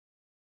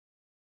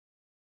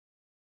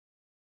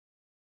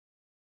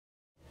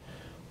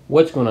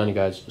What's going on, you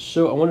guys?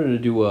 So I wanted to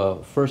do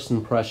a first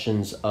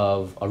impressions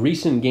of a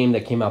recent game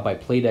that came out by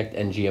Playdeck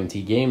and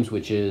GMT Games,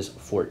 which is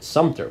Fort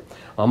Sumter.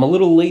 I'm a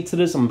little late to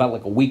this. I'm about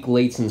like a week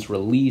late since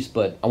release,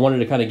 but I wanted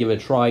to kind of give it a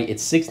try.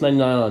 It's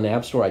 $6.99 on the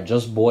App Store. I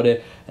just bought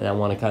it, and I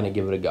want to kind of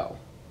give it a go.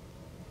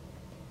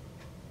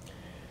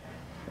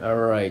 All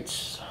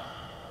right.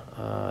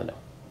 No.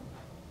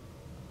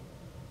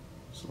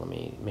 So let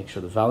me make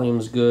sure the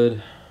volume's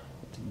good.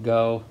 Good to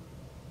go.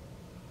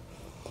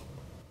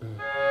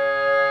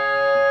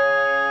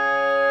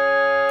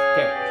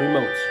 Okay, 3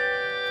 modes.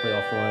 Play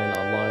offline,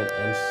 online,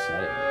 and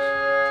settings.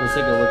 So let's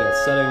take a look at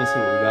settings, see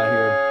what we got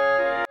here.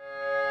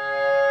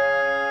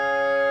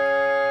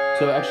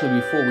 So actually,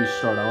 before we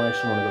start, I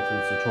actually want to go through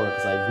the tutorial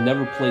because I've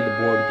never played the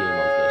board game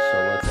of this, so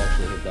let's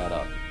actually hit that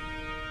up.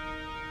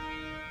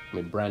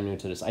 I'm brand new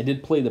to this. I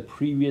did play the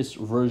previous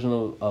version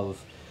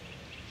of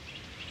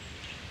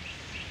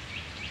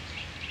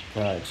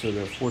Alright, so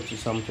the Fort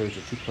Sumter is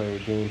a 2-player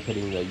game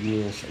pitting the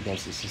Unionists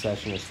against the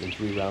Secessionists in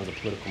 3 rounds of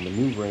political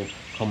maneuvering,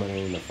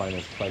 culminating in the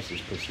final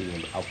crisis preceding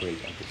the outbreak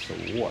of the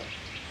Civil War.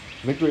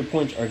 Victory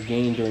points are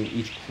gained during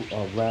each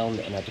round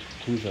and at the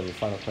conclusion of the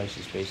final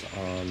crisis based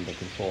on the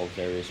control of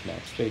various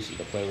map spaces.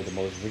 The player with the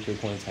most victory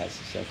points has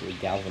successfully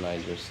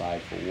galvanized their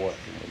side for war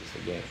and wins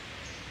the game.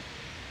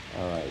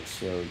 Alright,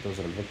 so those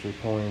are the victory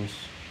points.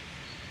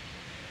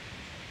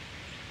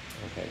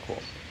 Okay,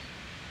 cool.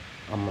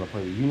 I'm going to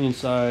play the Union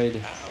side.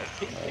 Our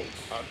people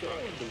are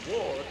going to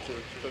war to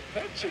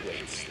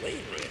perpetuate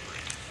slavery.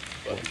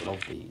 I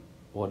love the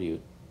audio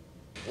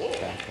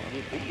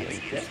background.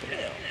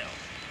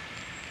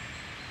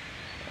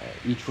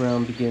 Each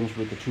round begins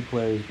with the 2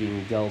 players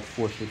being dealt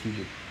 4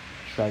 strategic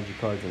strategy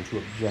cards and 2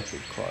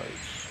 objective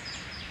cards.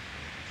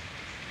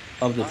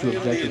 Of the 2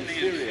 objective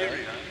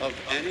of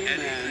any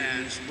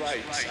man whose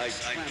rights I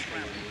trample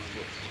on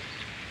his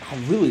foot. I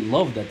really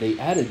love that they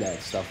added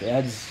that stuff. It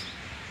adds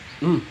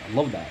I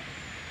love that.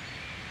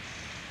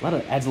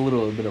 Adds a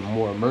little bit of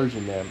more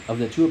immersion there. Of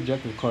the 2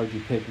 objective cards,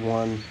 you pick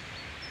one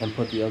and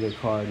put the other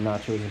card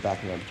not chosen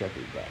back in the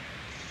objective deck.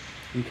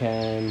 You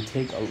can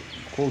take a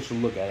closer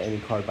look at any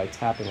card by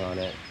tapping on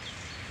it.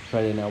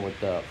 Try it now with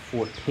the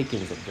Fort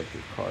Pickens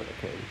objective card,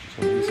 okay, which is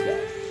going to be this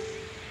guy.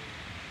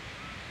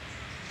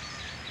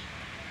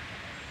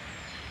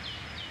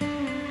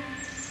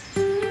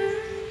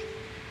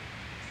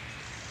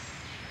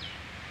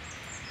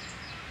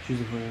 Choose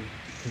a player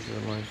because it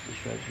aligns with the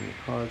strategy in the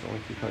cards.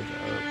 Only 2 cards are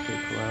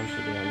picked around, so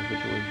they are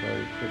individually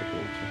very critical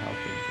to how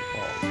things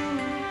evolve.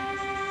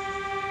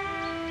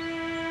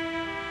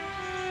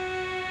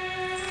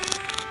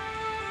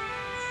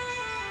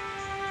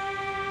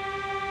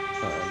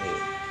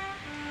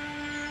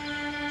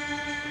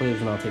 Players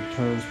will now take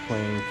turns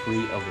playing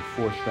 3 of the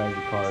 4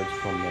 strategy cards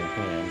from their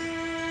hand.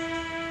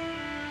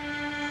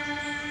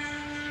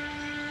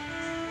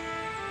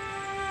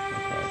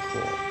 Okay,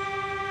 cool.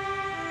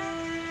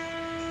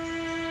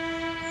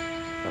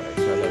 Alright,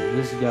 so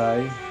this guy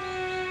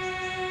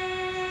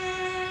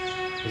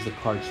is the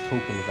card's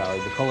token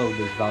value. The color of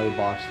this value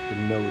box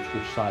denotes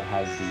which side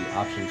has the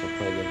option to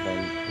play the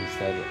event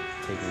instead of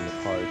taking the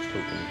card's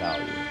token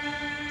value.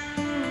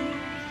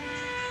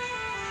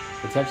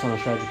 The text on the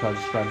strategy card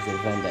describes the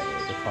event that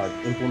the card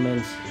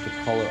implements. If the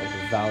color of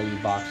the value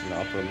box in the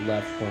upper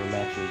left corner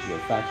matches your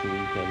faction,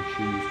 you can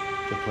choose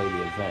to play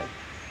the event.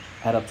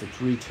 Add up to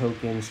 3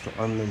 tokens to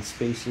armament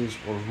spaces,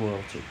 or remove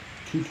up to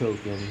 2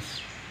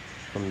 tokens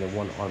from the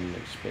 1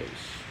 armament space.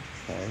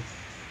 Okay.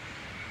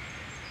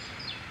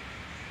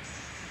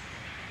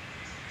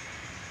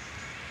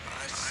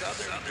 Our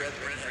southern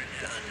brethren have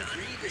done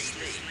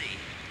grievously.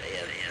 They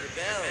have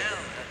rebelled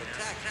and have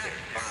attacked their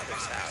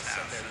father's house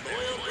and their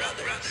loyal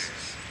brothers.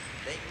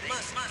 They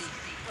must be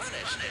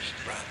punished,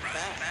 brought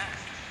back.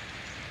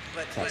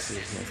 But Taxes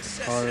this against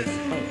the card.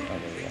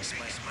 breaks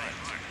my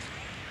heart.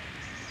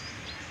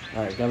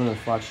 Alright, Governor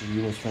Fox's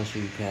unit transfer,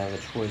 you can have a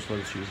choice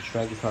whether to use a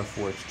strategy card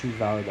for its 2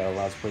 value that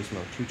allows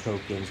placement of 2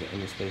 tokens in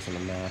the space on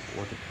the map,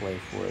 or to play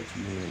for its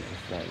union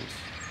events.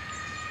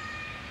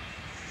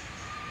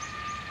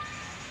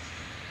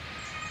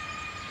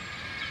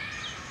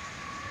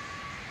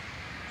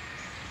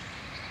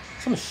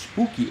 Some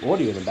spooky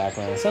audio in the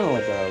background. It sounded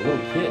like a little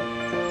kid.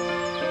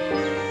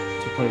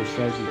 To play a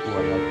strategy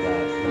board like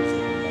that.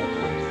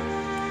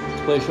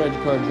 To play a strategy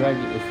card, drag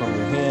it from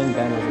your hand.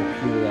 Banners will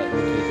appear that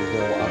indicate the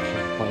available option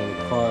for playing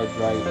the card.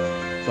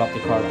 Drop the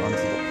card onto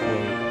the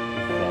play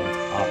event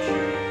option.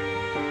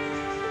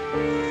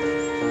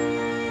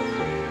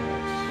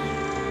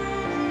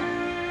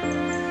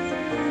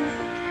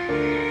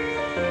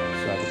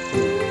 So I can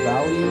play the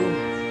value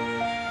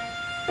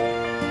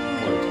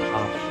or its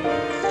option.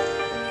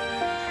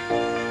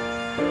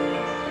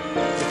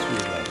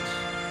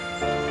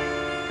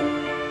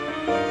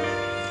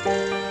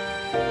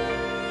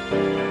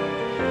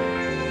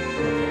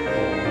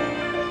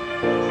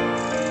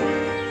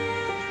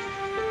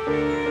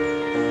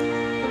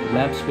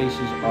 Map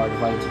spaces are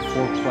divided into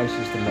 4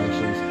 crisis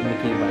dimensions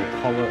indicated by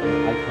a color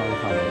and icon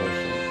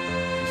combination.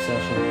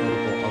 Secession,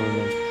 political,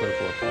 armaments,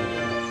 political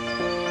opinion.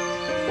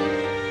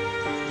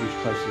 Each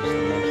crisis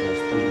dimension has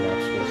 3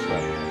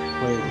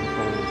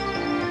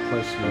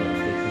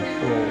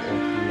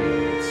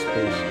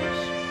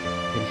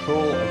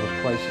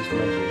 crisis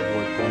dimension is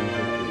worth 1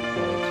 victory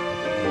point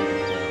at the end of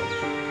the round.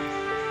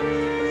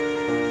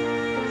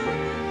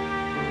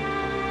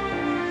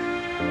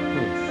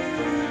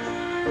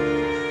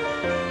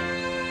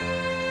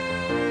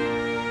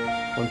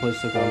 One place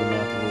took on the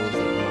map rules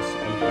that you must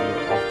empty your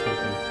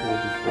off-token pool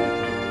before you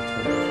can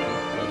return to the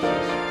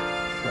crisis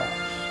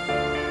traps.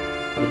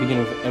 At the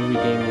beginning of every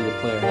game, neither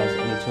player has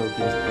any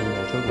tokens in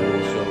their token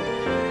pool, so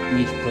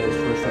each player's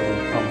first token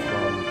will come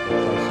from the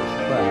crisis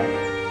trap,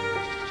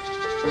 which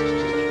is going to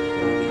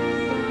be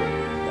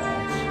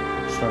that,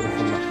 starting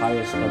from the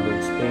highest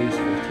numbered space,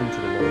 15, to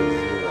the lowest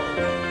 0.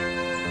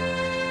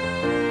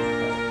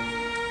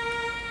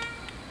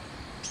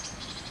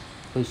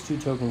 Place 2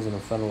 tokens in the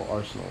federal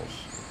arsenals.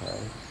 Okay.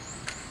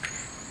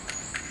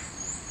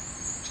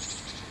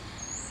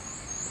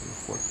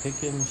 Fort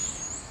Pickens.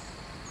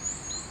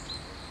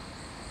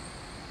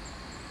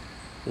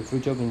 The 3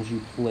 tokens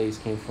you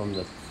placed came from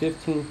the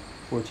 15,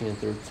 14, and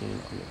 13 on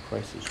the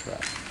crisis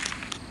trap.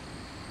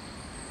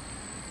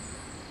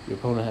 Your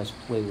opponent has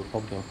played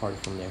Republican Party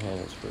from their hand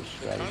as first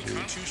strategy.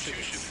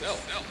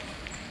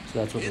 So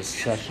that's what the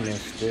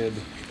secessionists did.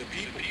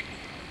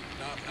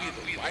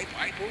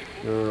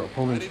 Your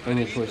opponent's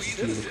only choice is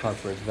to use a card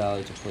for its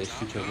value to place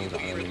 2 tokens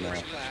on the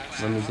map.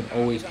 Then you can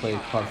always play a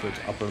card for its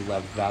upper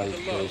left value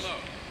to place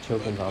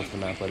tokens onto the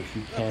map, but if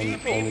you can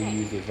only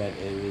use the event,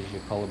 it is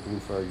your color blue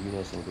for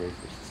Unionist and gray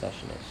for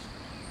Secessionists.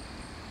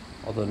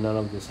 Although none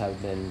of this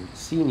have been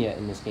seen yet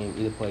in this game,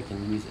 either player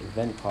can use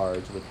event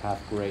cards with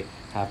half gray,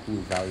 half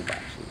blue value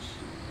boxes.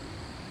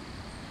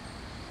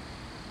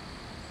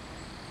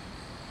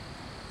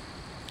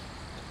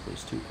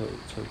 Place 2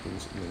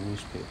 tokens in the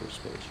newspaper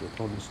space. Your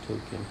opponent's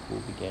token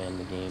pool began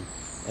the game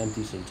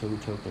empty, so the 2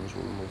 tokens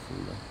were removed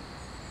from the...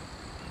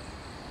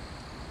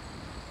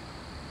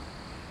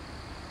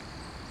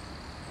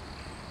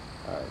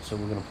 Alright, so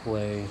we're going to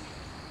play...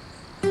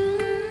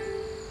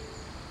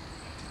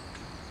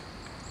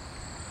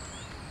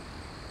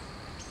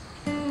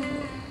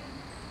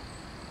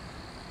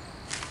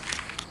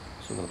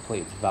 So we're going to play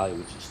its value,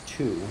 which is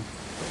 2.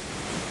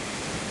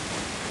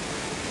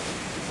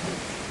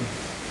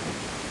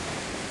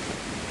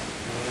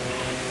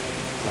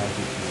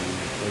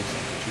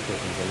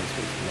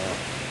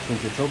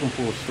 Since your token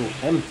pool is still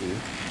empty,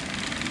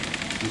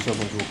 these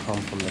tokens will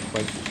come from the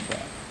crisis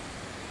trap.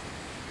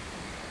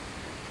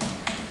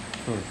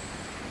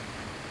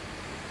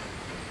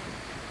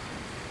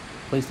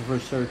 Place the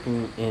first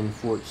token in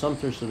Fort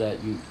Sumter so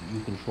that you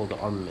control the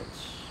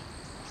armaments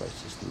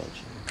crisis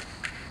dimension.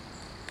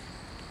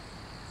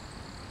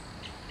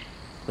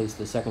 Place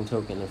the second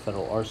token in the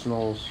federal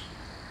arsenals.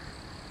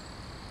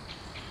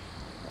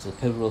 That's a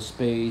pivotal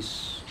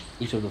space.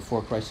 Each of the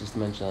 4 crisis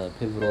dimensions have a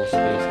pivotal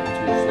space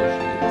into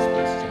associated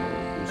spaces. I'm going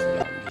to boost it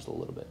out just a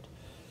little bit.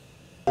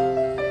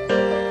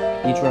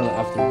 Each round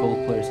after both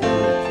players have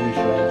made 3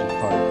 strategy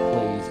card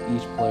plays,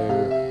 each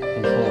player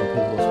controlling a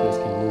pivotal space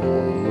can move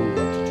or remove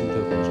up to 2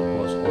 tokens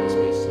across all the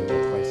spaces of the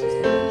crisis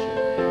dimension.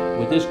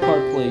 With this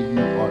card play, you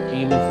are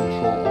aiming for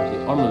control of the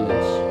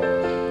armaments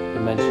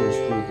dimensions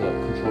through the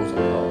controls of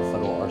the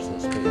federal arsenal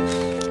space.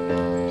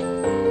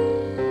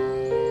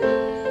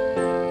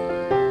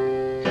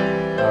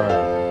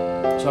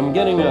 So I'm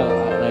getting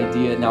an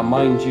idea. Now,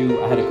 mind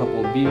you, I had a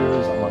couple of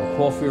beers. I'm on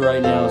coffee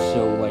right now,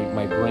 so like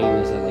my brain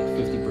is at like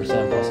 50%.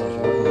 Plus, I was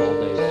working all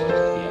day, so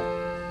yeah.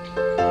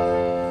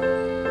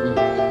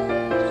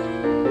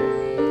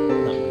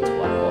 Let me get to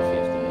black coffee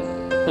after a minute.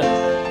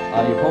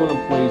 Your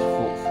opponent plays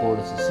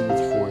Florida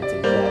secedes for its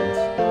event.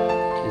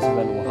 This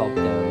event will help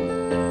them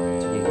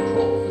to gain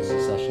control of the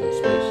secession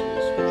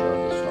spaces, which are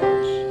the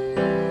stars.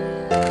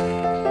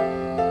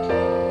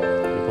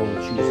 Your opponent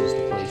chooses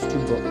to place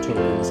 2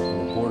 tokens in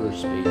border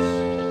space,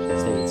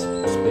 states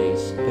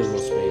space, pivotal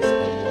space,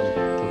 and 1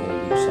 token in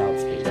each south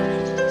space,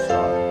 which is the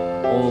star.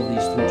 All of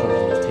these 3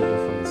 tokens are taken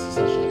from the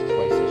secession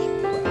crisis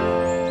trap.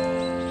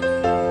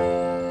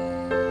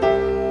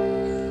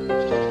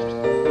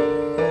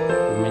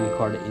 The remaining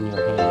card in your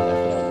hand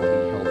after that will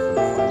be held for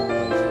the final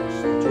crisis.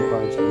 The 2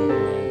 cards in your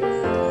hand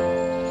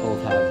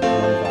both have 1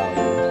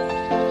 value,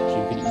 so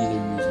you can either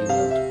use either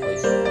of them to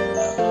place it on the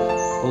map.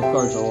 Both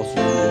cards are also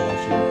used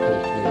once you could play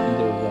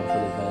either of them for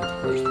the event to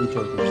place 3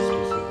 tokens.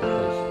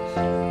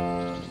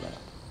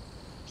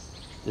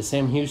 The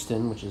Sam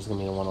Houston, which is going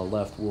to be the one on the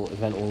left, will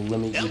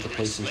limit you to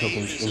placing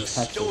tokens in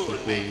Texas,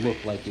 which will look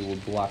like it will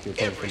block your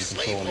opponent from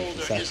controlling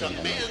the secession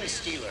element.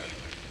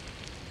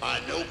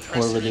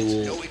 However, they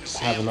will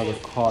have another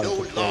card to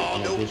play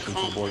in addition to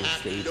the border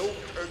states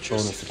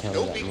bonus to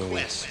counter that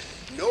move.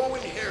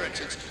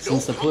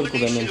 Since the political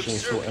dimension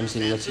is still empty,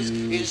 let's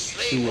use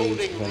 2 ways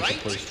to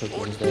place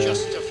tokens there.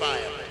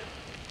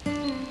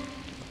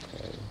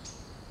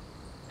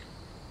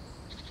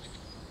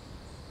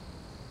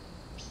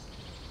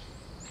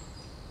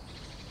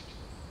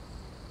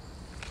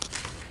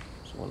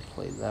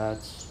 Play that.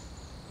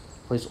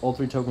 Place all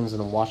 3 tokens in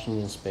a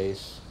Washington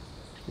space.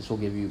 This will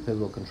give you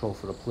pivotal control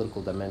for the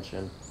political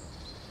dimension.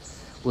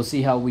 We'll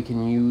see how we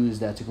can use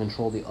that to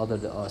control the other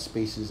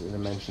spaces and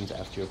dimensions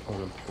after your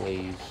opponent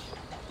plays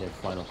their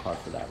final card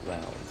for that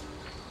round.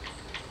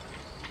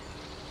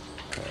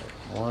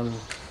 1,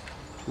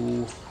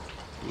 2,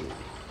 3.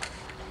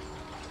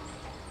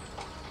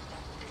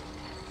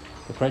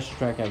 The crisis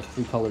track has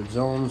 3 colored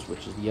zones,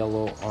 which is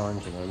yellow,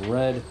 orange, and then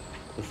red.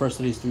 The first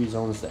of these 3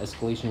 zones is the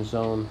escalation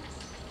zone,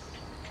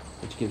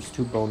 which gives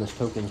 2 bonus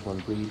tokens when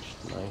breached.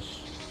 Nice.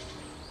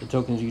 The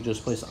tokens you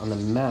just placed on the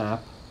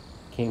map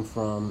came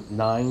from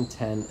 9,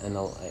 10, and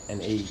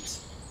 8.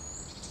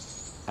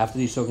 After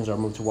these tokens are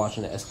moved to watch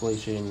and the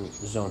escalation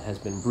zone has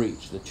been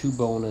breached, the 2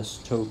 bonus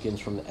tokens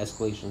from the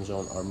escalation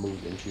zone are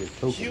moved into your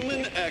token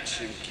Human pool.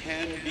 action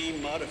can be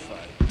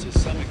modified to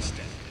some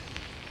extent,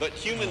 but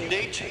human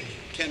nature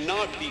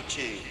cannot be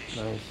changed.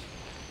 Nice.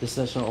 This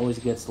session always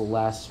gets the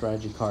last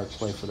strategy card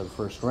played for the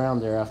first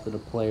round. Thereafter, the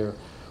player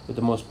with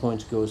the most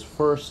points goes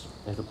first.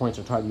 If the points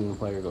are tied, the winning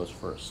player goes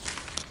first.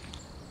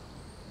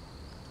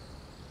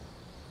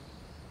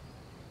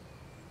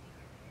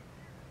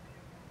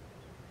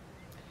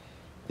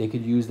 They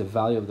could use the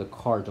value of the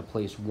card to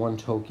place 1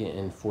 token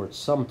in Fort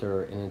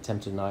Sumter in an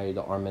attempt to deny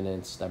the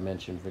armaments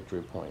dimension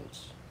victory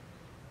points.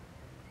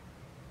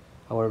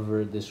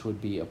 However, this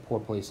would be a poor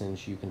place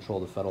since you control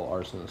the federal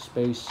arsenal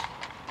space.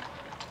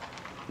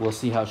 We'll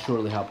see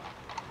shortly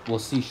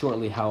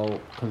how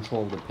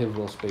control of the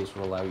pivotal space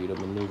will allow you to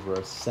maneuver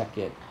a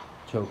second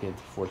token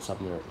to Fort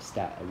Sumter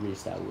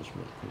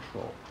reestablishment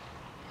control.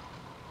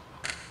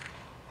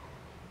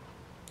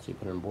 So you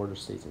put in border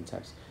states and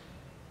text.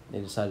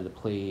 They decided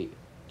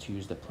to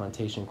use the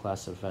plantation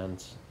class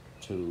event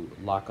to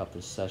lock up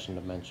the session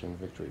dimension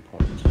victory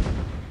points.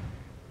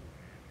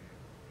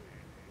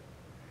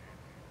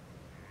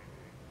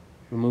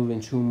 Removing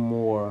 2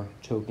 more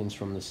tokens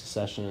from the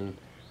secession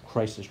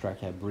crisis track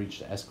had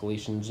breached the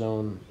escalation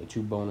zone. The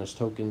 2 bonus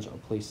tokens are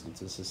placed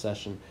into the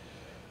secession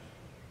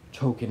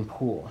token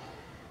pool.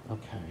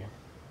 Okay.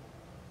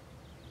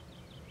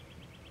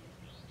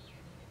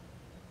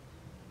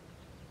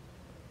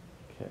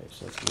 Okay,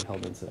 so it's going to be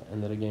held into the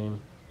end of the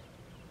game.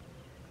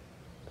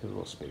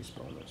 Pivotal space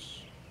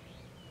bonus.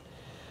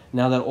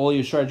 Now that all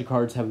your strategy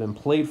cards have been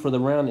played for the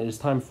round, it is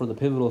time for the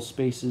pivotal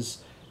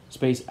space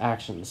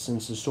actions.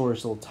 Since the score is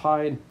still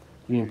tied,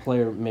 the winning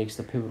player makes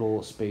the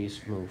pivotal space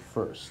move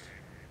first.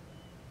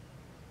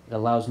 It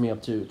allows me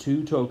up to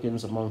 2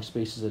 tokens among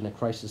spaces in the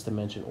crisis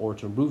dimension, or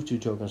to remove 2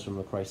 tokens from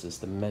the crisis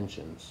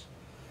dimensions.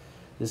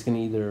 This can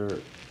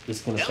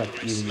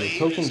affect either your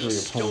tokens or your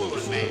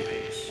opponent's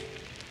tokens.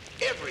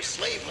 Every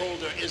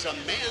slaveholder is a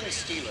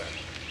man-stealer.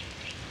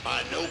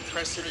 By no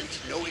precedent,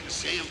 no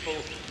example,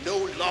 no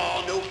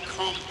law, no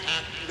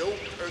compact, no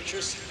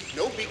purchase,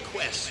 no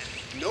bequest,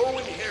 no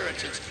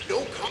inheritance,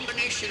 no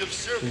combination of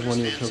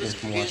circumstances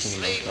is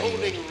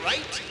slaveholding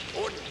right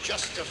or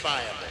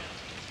justifiable.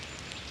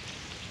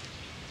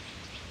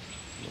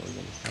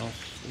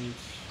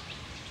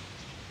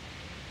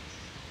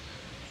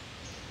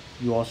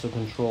 You also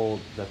control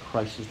the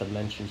crisis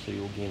dimension, so you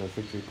will gain a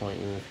victory point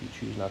even if you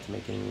choose not to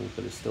make any move,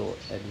 but it's still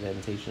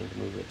advantageous to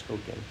move a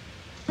token.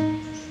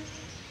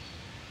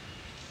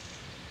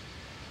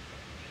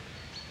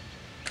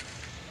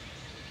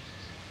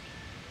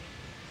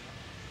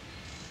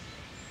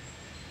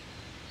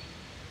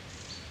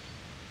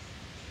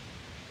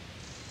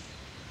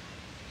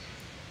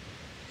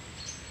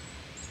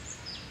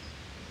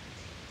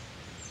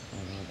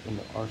 In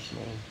the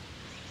arsenal.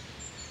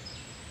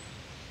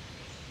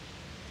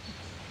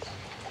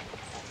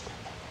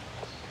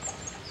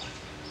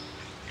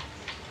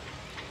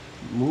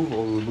 Move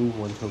or remove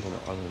 1 token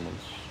of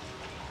armaments.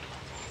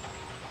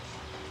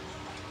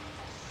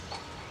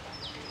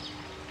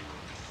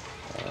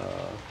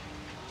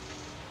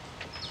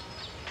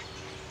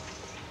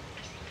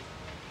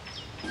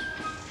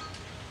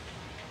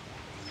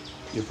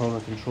 Your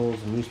opponent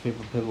controls the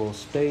newspaper pivotal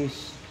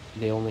space.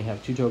 They only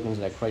have 2 tokens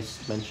of that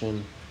crisis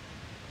dimension.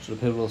 So the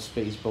pivotal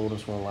space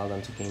bonus will allow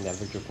them to gain that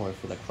victory point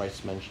for that crisis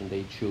dimension.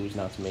 They choose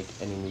not to make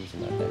any moves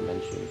in that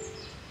dimension.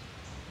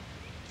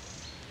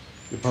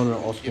 Your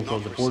opponent also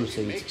controls the border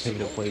states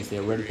pivotal place. They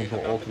already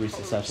control all 3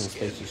 secession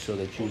spaces, so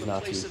they choose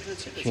not to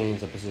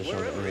change the position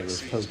of any of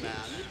those tokens.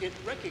 It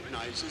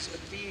recognizes a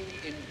being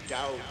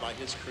endowed by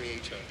his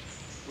creator.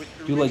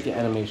 Do like the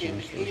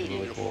animations, those are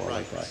really cool, I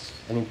like that.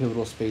 Any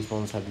pivotal space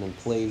bonus have been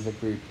played,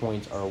 victory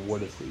points are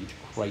awarded for each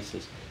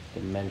crisis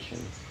dimension.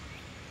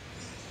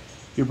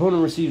 Your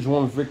opponent receives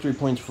 1 victory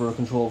points for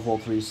control of all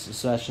 3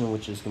 secession,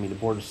 which is going to be the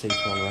border states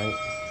one, right?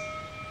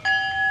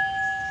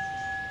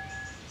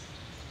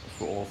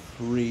 For all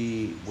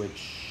 3,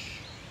 which...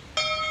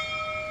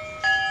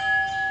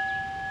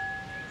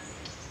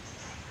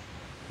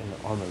 in the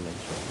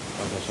armaments,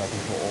 right? Okay, so I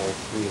control all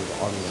 3 of the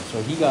armaments.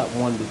 So he got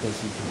 1 because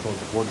he controls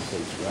the border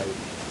states, right?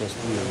 There's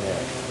 3 in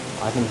there.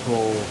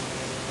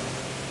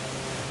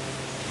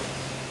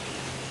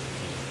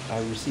 I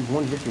receive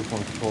 1 victory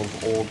point control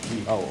of all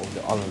 3 of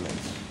the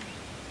armaments.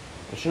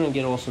 I shouldn't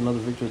get also another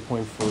victory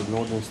point for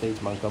northern states,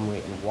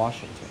 Montgomery and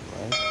Washington,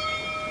 right?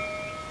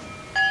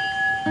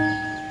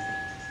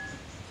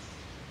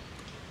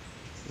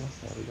 Yeah,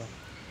 there we go.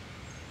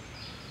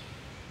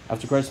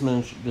 After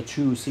crisis, the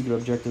 2 secret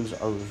objectives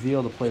are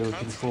revealed. The player who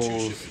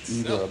controls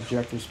either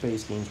objective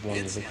space gains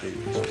 1 victory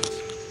point.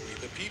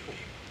 The people.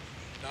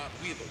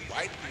 we the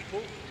white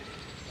people,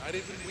 not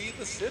even we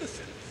the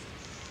citizens,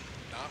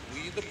 not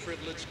we the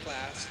privileged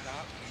class,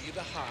 not we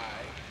the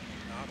high,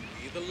 not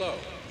we the low,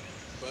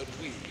 but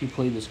we. If you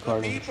play this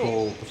card and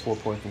control the 4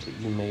 portions, that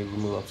you may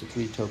remove up to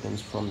 3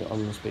 tokens from the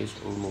armament space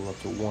or remove up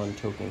to 1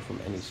 token from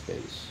any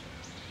space.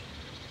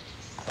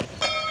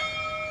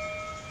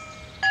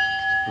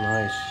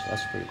 Nice,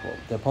 that's pretty cool.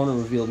 The opponent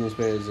revealed in this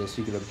space as a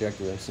secret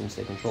objective, and since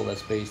they control that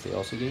space, they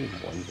also gain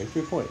 1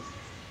 victory point.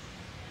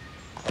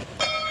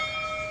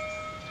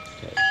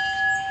 Okay.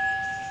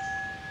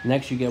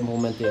 Next, you can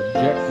implement the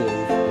objective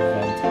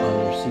event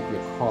on your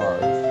secret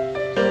card.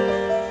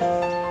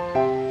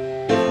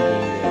 If you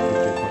gain the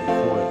victory point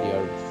for it,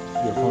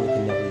 your opponent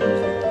can never use it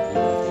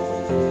even if they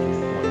win the victory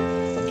point.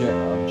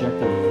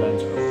 Objective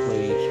events are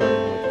played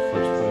starting with the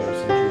first player.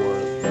 Since you are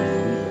in the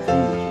lead with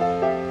huge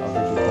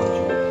victory points,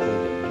 you will play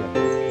the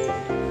objective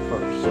event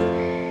first.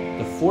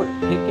 The Fort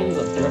Pickens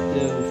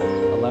objective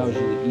allows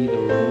you to either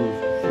remove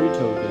 3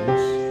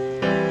 tokens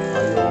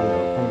on your own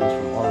opponents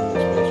from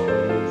armament space or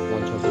remove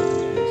 1 token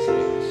from any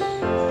space.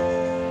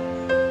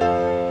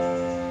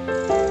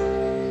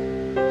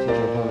 Since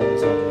your opponent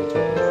doesn't have any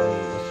tokens on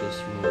you, let's just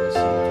remove a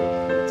single token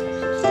from the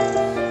Texas space.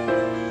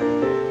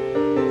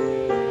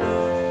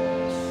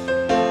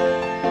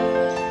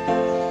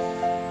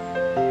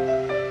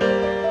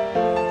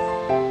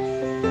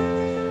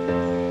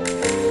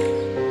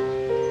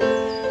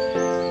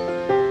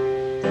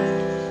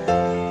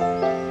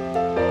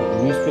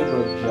 Newspaper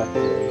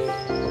objective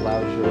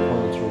allows your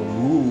opponent to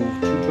remove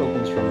 2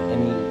 tokens from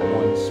any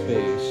one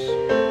space.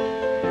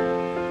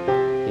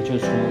 They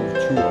chose to remove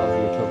 2 of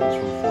your tokens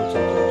from Fort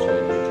Sumter, so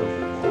your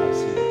token will I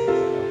see that.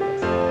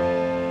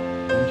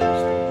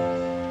 Interesting.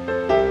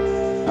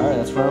 Alright,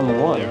 that's round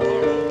 1. There are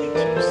only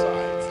 2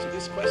 sides to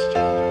this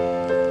question.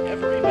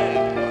 Every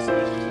man must be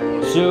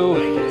So,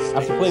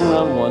 after playing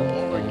round 1,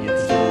 and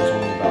considering there's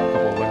only about a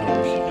couple of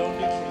rounds,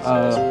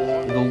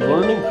 the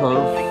learning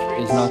curve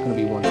is not going to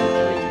be 1, 2, 3.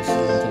 This is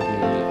going to take me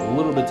a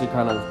little bit to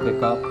kind of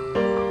pick up.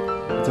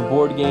 It's a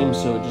board game,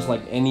 so just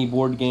like any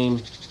board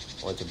game,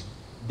 or it's a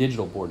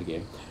digital board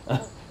game,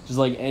 just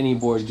like any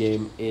board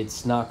game,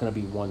 it's not going to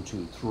be 1,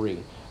 2,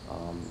 3.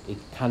 It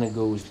kind of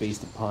goes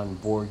based upon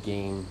board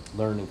game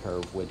learning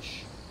curve,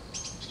 which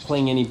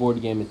playing any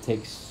board game, it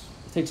takes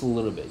a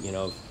little bit. You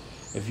know,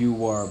 if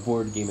you are a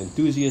board game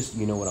enthusiast,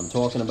 you know what I'm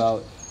talking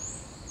about.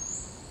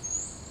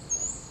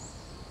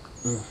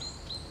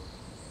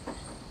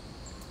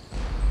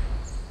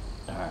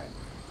 Alright.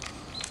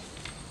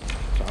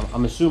 So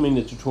I'm assuming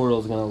the tutorial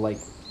is going to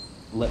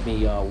let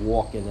me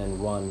walk and then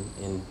run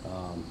in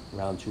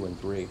round 2 and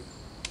 3.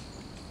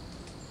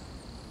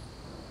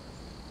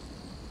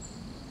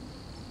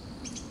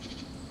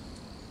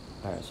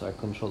 Alright, so I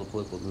control the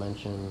political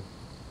dimension.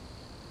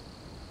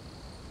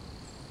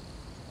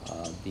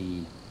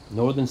 The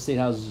northern state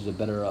houses is a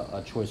better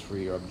choice for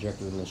your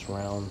objective in this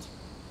round.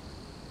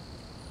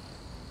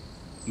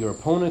 Your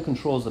opponent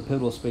controls the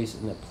pivotal space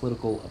in a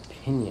public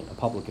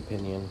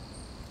opinion,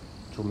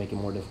 which will make it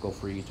more difficult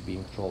for you to be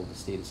in control of the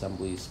state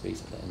assembly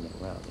space at the end of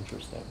the round.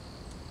 Interesting.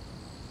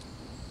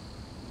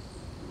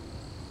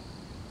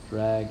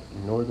 Drag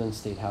northern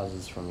state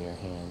houses from your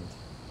hand.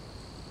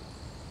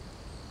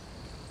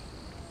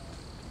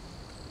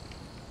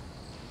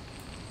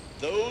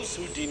 Those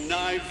who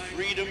deny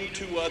freedom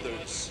to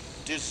others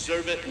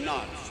deserve it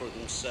not for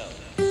themselves.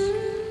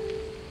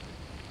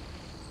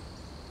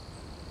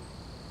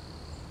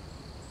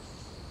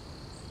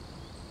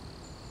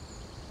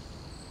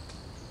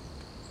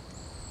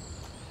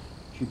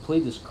 If you play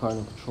this card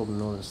and control the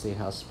northern state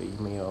house space,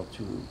 you may have up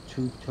to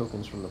 2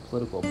 tokens from the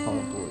political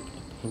public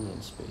opinion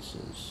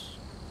spaces,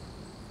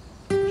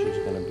 which is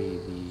going to be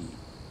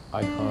the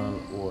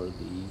icon or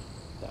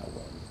that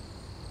one.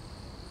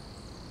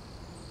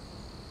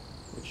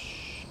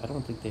 Which I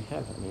don't think they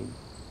have anything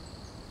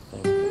to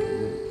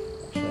remove.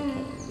 Actually, I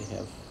can. They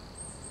have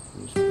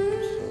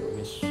newspapers, so I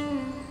guess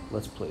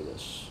let's play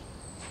this.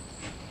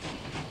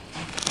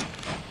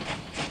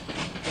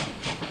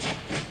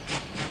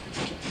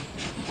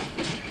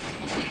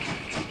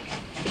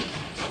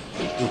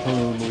 Your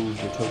opponent removes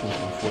your tokens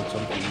from Fort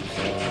Sumter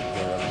using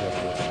their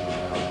objective in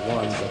round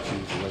 1, but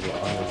use the regular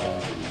armor van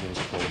to begin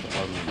control of the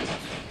armament.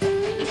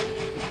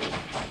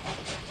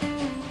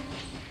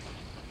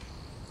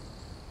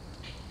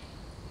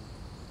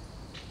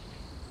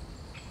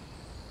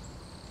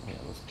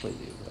 Play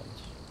the event.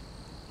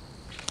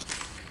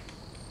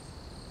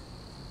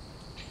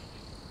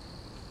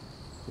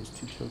 Place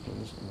 2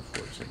 tokens in the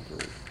Fort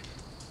Sumter.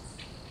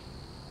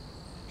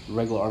 The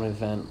regular armament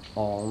event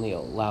only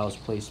allows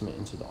placement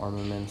into the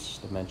armaments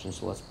dimension,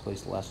 so let's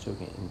place the last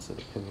token into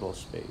the pivotal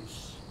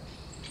space.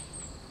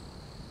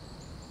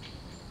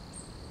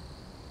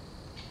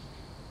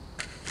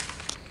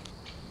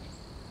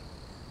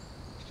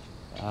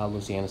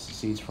 Louisiana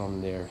secedes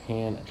from their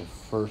hand at the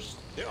first.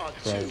 There are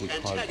 2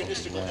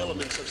 antagonistical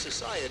elements of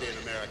society in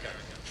America: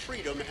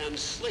 freedom and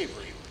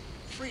slavery.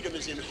 Freedom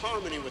is in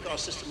harmony with our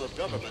system of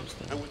government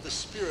and with the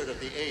spirit of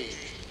the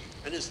age.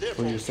 and is For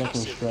therefore your second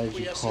passive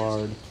strategy acquiescence.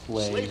 card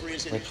play, Slavery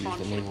is in let's use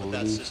the conflict naval with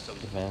that relief system,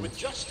 with event.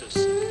 justice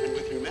and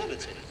with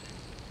humanity.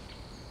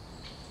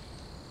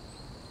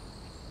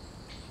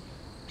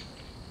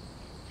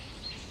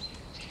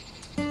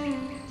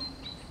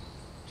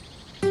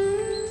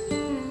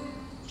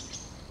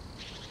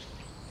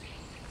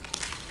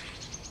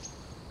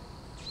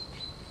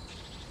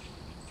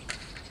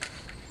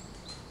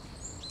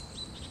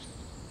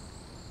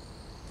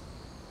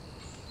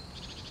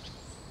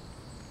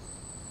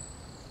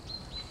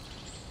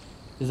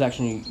 This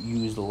action, you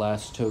use the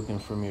last token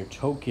from your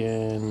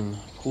token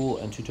pool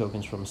and 2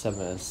 tokens from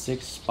 7 and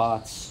 6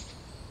 spots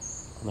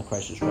on the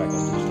crisis track. After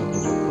these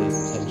tokens are placed,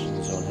 the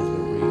tension zone has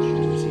been reached. You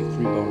will receive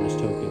 3 bonus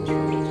tokens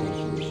from the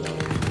tension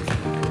zone.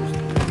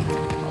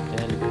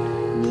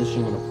 In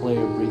addition, when a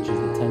player breaches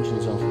the tension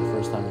zone for the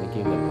first time in the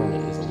game, the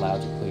opponent is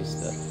allowed to place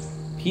the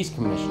Peace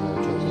Commissioner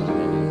token on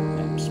any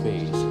map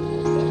space.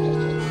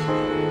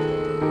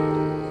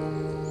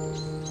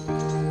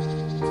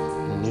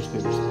 In the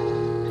newspapers,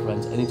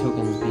 prevents any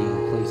tokens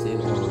being placed in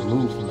or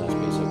removed from that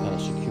space, so it kind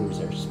of secures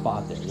their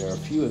spot there. There are a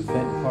few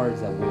event cards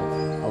that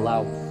will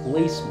allow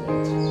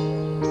placement,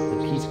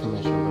 the Peace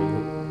Commissioner,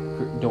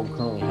 but you don't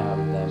currently have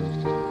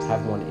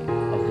one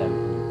of them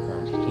in your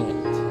current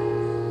hand.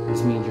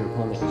 This means your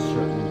opponent is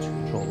certain to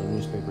control the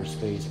newspaper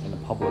space and the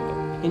public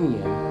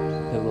opinion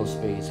pivotal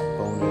space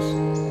bonus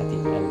at the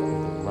end of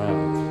the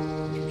round.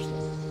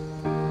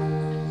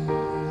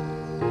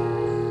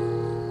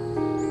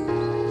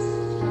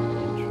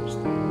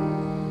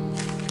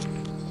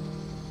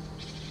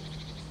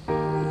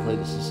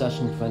 The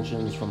secession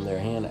conventions from their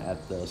hand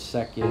at the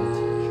second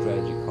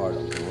strategy card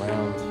of the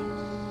round.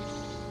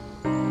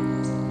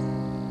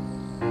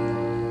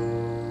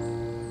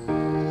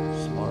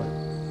 Smart.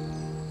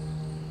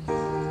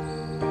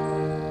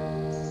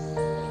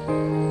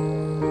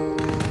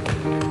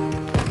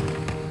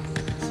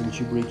 Since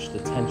you breached the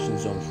tension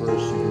zone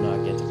first, you do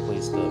not get to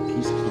place the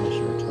Peace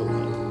Commissioner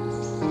token.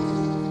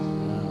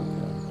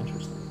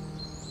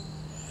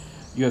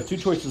 You have 2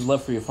 choices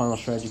left for your final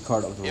strategy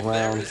card of the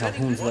round.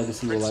 Calhoun's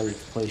Legacy will allow you to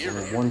place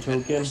only 1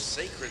 token.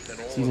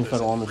 Seasoned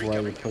Federal Armors will allow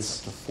you to place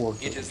up to 4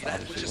 tokens. It is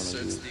that which Obviously,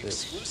 when I asserts use the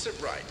this.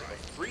 exclusive right of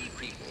free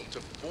people to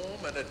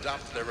form and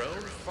adopt their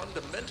own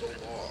fundamental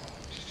law,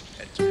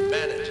 and to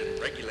manage and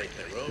regulate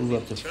their own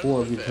Move up to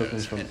 4 of your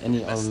tokens from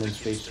any armament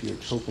space to your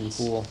token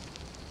pool.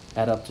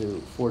 Add up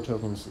to 4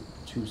 tokens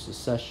to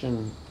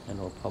secession and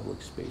or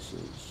public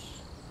spaces.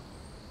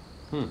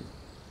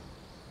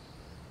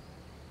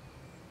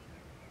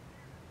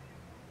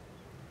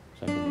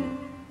 So I can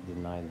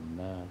deny them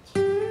that.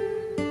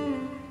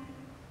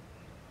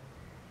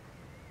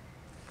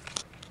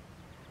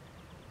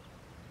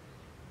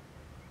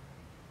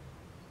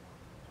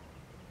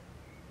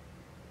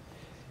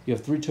 You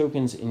have 3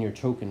 tokens in your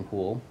token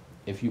pool.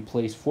 If you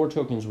place 4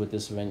 tokens with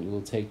this event, you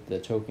will take the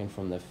token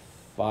from the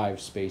 5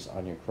 space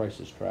on your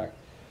crisis track,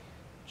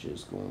 which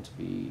is going to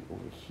be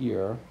over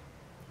here.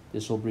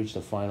 This will breach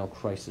the final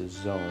crisis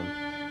zone.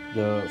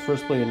 The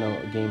first player in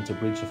a game to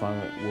breach the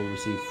final will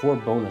receive 4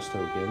 bonus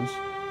tokens,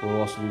 but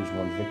will also lose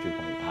 1 victory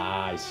point.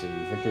 I see.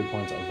 Victory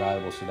points are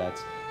valuable, so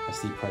that's a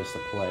steep price to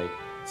play.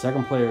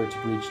 Second player to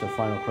breach the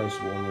final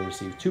crisis will only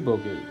receive 2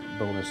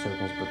 bonus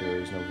tokens, but there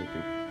is no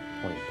victory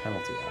point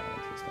penalty.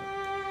 Interesting.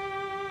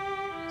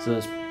 So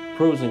there's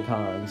pros and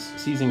cons.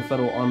 Seizing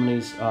federal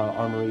armories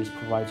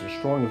provides a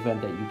strong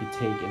event that you could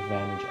take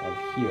advantage of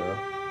here.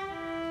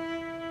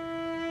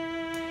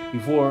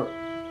 Before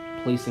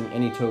placing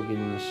any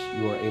tokens,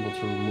 you are able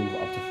to remove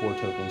up to 4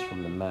 tokens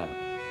from the map.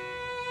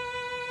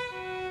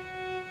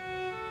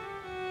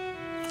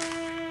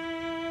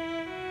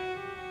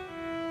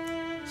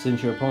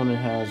 Since your opponent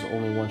has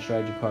only 1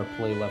 strategy card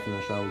play left in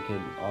this round, we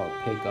can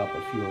pick up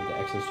a few of the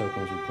excess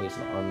tokens we place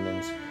in the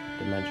armaments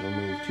dimension.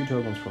 Remove 2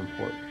 tokens from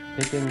Fort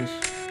Pickens,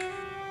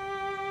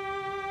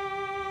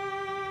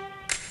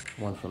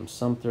 1 from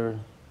Sumter.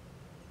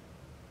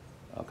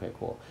 Okay,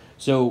 cool.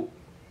 So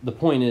the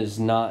point is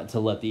not to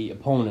let the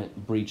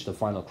opponent breach the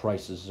final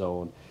crisis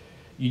zone.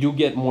 You do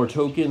get more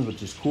tokens,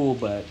 which is cool,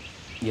 but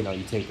you know,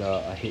 you take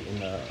a hit in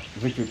the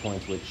victory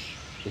points, which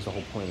is the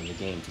whole point of the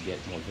game, to get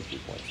more victory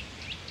points.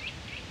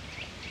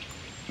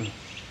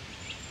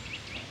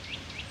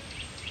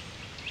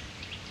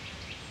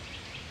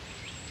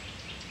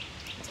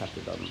 Tap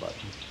the done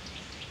button.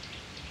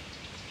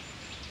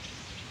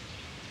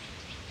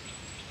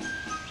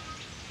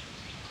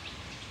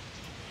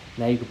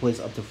 Now you can place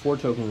up to 4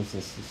 tokens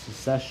in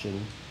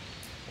secession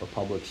or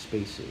public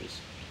spaces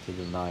to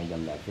deny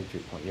them that victory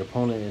point. Your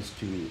opponent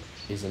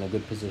is in a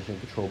good position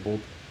to control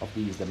both of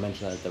these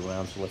dimensions at the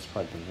round, so let's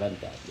try to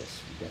prevent that.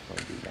 Yes, we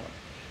definitely do want.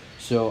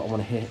 So I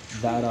want to hit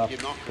that up,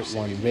 put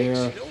 1 there.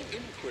 No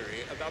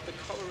inquiry about the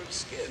color of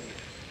skin.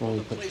 When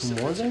we put 2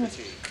 more there,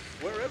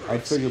 I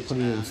figure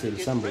putting it in state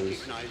assemblies.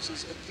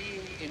 Recognizes a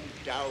being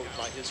endowed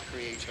by his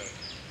creator.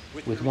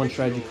 With 1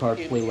 strategy card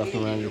play left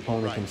around, your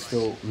opponent can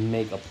still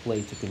make a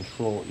play to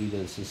control either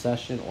the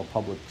secession or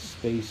public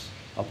space,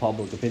 or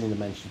public opinion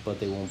dimensions, but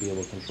they won't be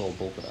able to control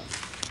both of them.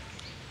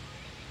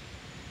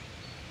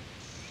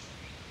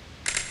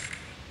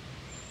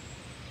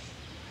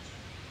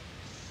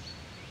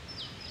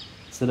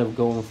 instead of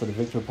going for the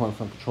victory point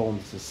from controlling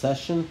the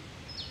secession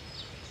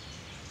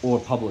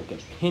or public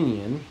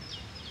opinion,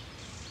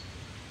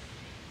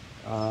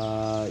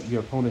 your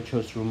opponent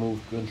chose to remove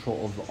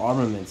control of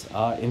armaments.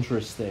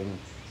 Interesting.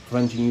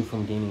 Preventing you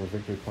from gaining a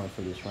victory point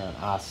for this round.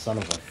 Son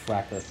of a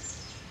fracker.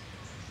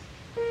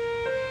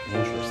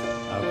 Interesting.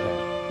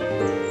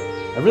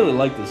 Okay. I really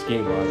like this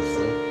game,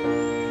 honestly.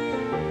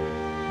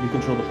 You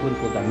control the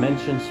political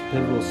dimensions,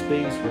 pivotal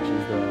space, which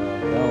is the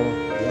bell.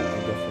 Yeah, I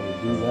definitely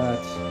do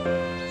that.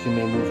 So you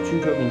may move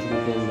 2 tokens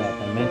within that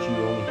dimension.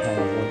 You only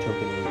have 1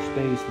 token in each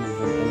space.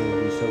 Moving any of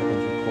these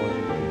tokens requires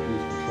you to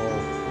increase control.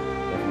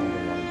 Definitely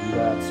don't want to do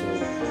that. So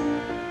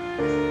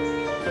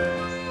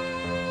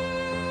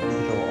you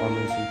control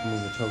armies, so you can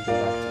move a token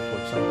back to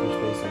Fort Sumter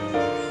space and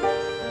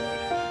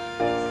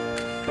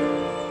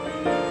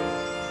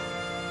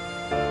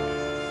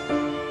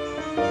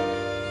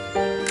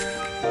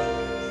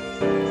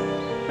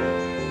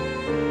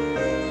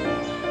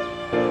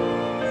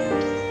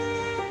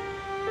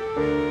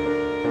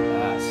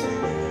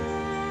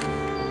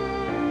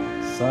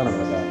son of a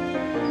gun.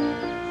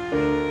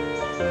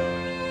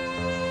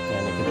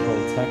 And they control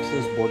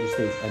Texas, border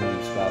states, and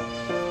deep south.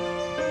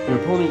 Your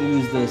opponent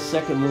used the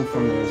second move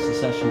from their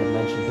secession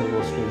dimension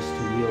pivotal space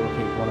to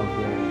relocate one of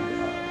their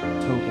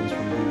tokens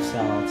from deep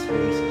south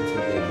space into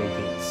their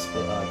vacant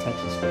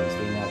Texas space.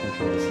 They now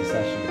control the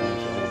secession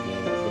dimension and will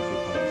gain a victory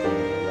point for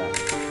their rep.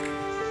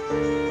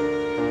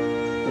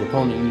 Your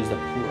opponent used a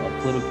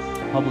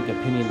public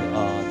opinion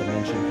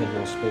dimension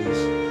pivotal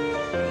space.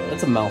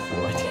 That's a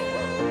mouthful right there.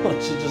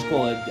 Let's just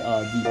call it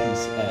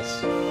DPS.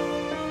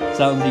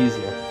 Sounds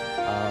easier.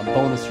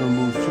 Bonus to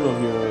remove 2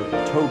 of your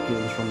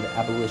tokens from the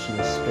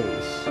abolitionist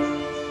space.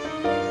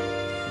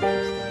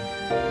 Interesting.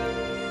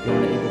 They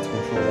were able to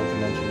control that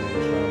dimension in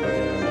this round, but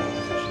they're in that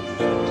position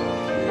to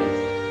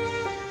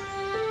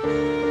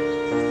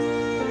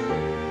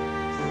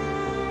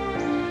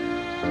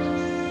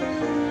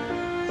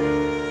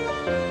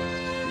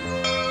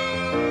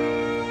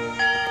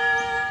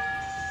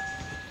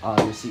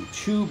do you see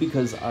 2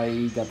 because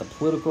I got the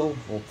political,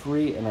 well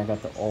 3, and I got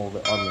all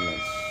the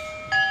armaments.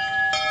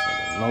 So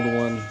another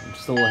one. I'm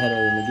still ahead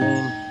in the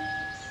game.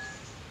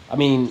 I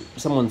mean,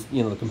 someone's,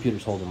 the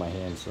computer's holding my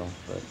hand, so,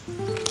 but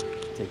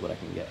take what I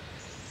can get.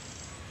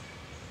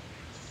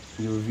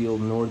 You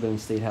revealed northern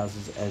state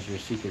houses as your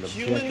secret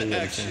objective,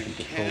 and since you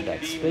control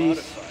that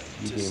space,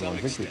 you gain 1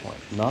 victory point.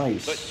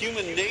 Nice. But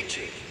human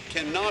nature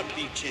cannot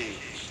be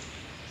changed.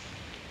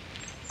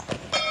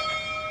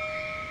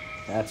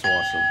 That's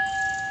awesome.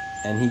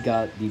 And he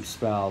got deep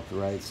south,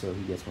 right? So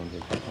he gets 1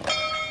 victory point.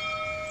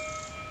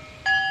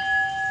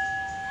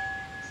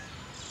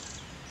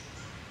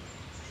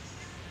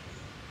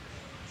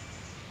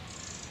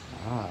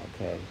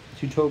 Okay.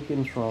 2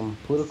 tokens from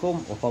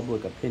political or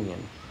public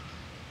opinion.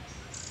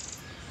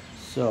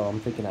 So I'm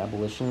thinking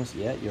abolitionist.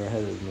 Yeah, you're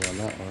ahead of me on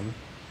that one.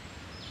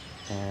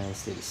 And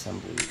state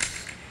assemblies.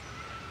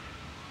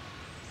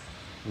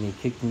 And he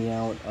kicked me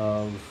out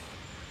of.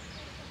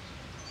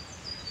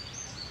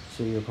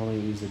 So your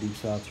opponent used the deep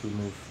south to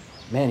remove.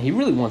 Man, he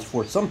really wants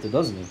Fort Sumter,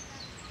 doesn't he?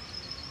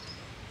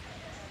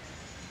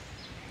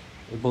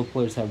 If both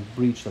players have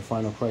breached the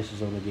final crisis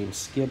zone, the game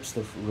skips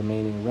the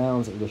remaining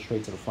rounds and goes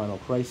straight to the final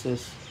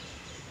crisis.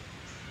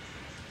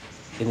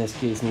 In this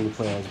case, neither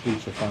player has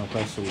breached the final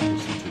crisis, so we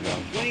proceed to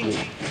round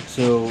 3.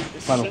 So,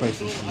 final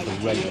crisis is the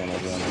red one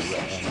over on the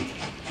red end.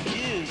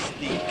 Is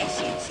the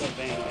essence of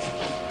anger.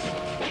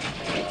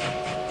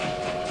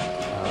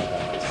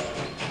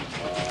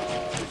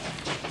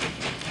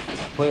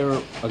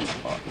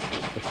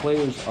 The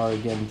players are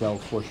again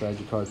dealt 4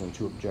 strategy cards and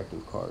 2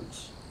 objective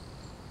cards.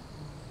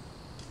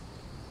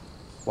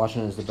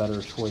 Washington is the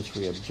better choice for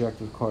the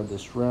objective card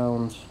this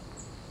round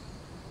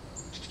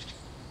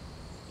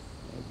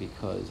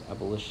because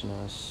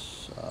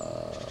abolitionists.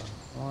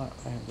 Well,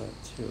 I have that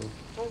too.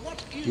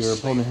 Your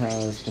opponent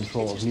has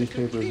control of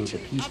newspapers with the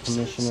peace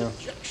commissioner,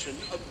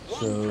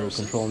 so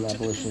controlling the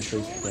abolitionist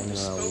space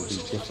again will be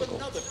difficult.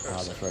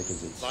 That's right,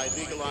 because it's by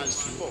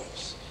legalized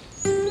force.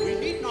 We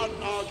need not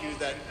argue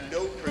that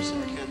no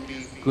person can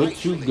be good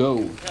to go.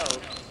 compelled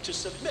to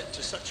submit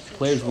to such control.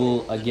 Players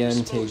will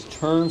again take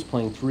turns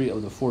playing 3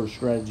 of the 4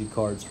 strategy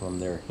cards from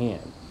their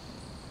hand.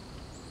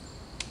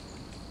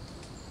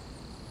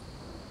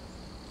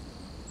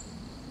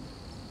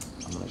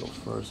 I'm gonna go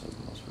first. I have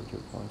most for 2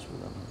 points. We're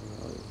gonna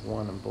have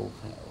 1 and both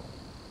have.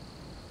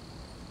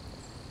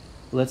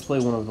 Let's play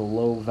one of the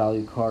low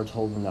value cards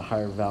holding the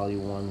higher value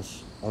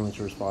ones only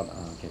to respond.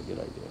 Okay, good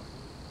idea.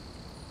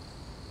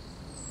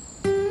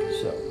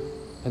 So,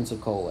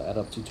 Pensacola, add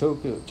up to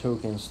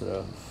tokens to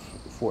the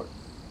Fort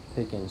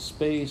Pickens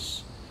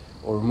space,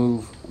 or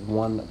remove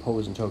 1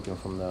 opposing token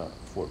from the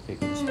Fort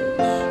Pickens space.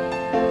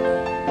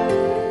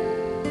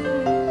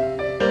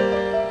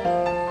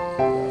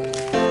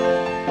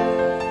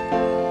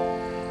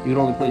 You can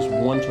only place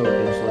 1 token,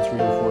 so let's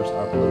reinforce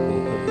our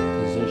political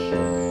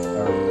position,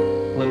 our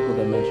political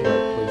dimension by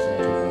placing a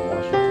token in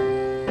Washington.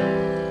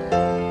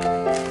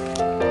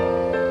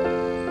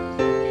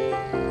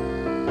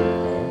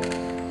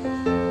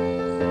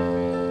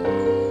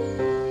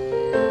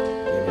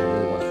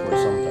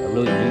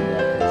 really need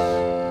that because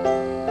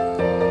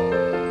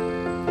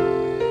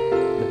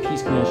the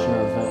Peace Commissioner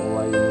event will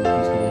allow you to move the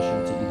Peace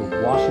Commissioner to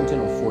either Washington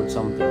or Fort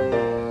Sumter.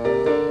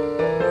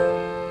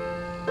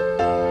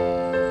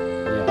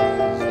 Yeah,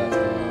 because that's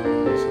going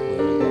to basically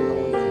make that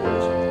null and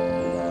void, so I can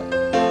do that.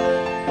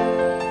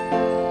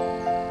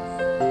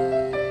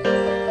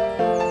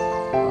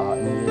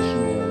 In addition,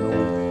 there are no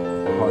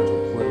cards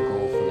with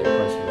political for their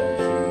press event,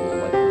 so you will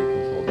likely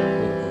control the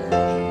political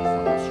dimension of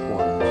the final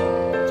scoring, so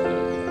that's a good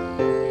idea.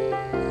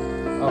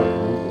 Oh, I can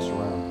move this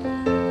around.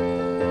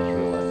 Just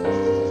realized that.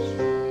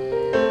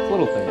 It's a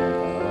little thing like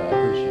that. I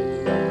appreciate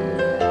it.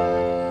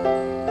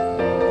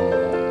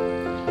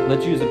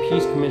 Let's use the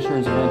Peace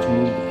Commissioner's event to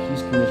move the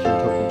Peace Commissioner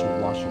token to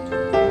Washington.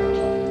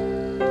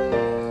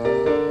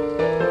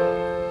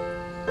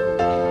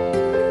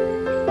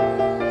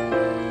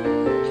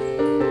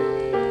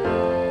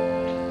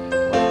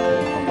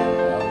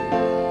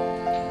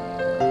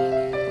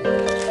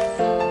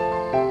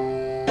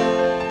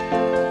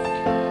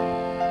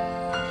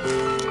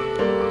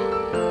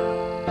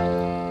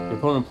 Your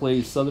opponent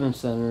plays Southern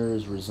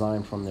Senators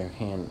resign from their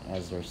hand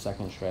as their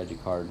second strategy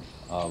card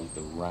of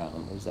the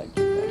round. What does that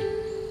give them?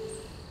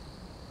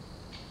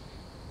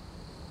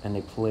 And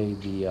they play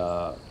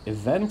the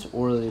event,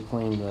 or are they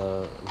playing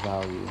the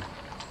value?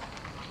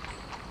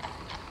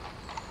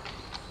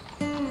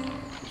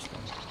 Interesting.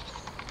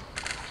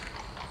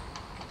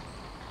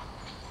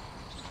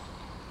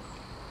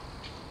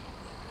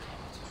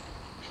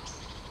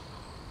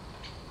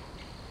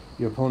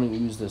 Your opponent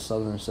used the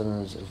Southern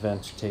Senators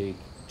event to take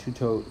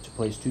to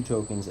place 2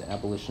 tokens in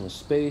abolitionist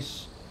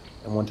space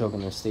and 1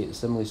 token in state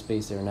assembly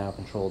space. They are now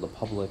control the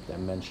public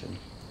dimension.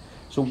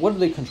 So what are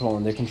they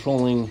controlling? They're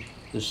controlling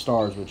the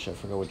stars, which I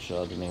forget which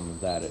the name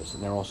of that is,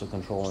 and they're also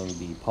controlling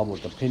the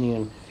public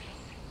opinion.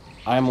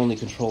 I'm only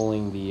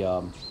controlling the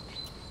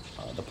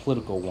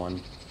political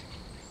one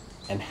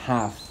and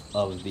half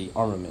of the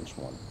armaments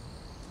one,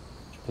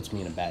 which puts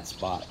me in a bad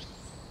spot,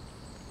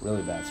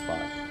 really bad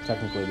spot.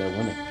 Technically, they're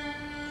winning,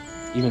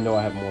 even though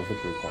I have more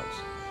victory points.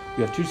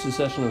 You have 2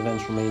 secession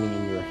events remaining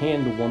in your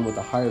hand. The one with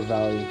the higher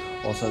value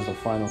also has the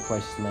final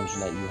crisis dimension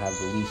that you have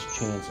the least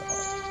chance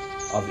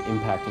of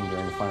impacting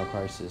during the final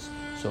crisis.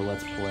 So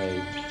let's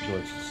play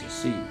George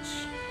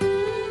Secedes.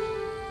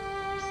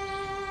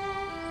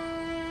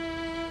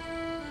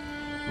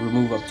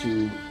 Remove up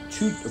to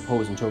 2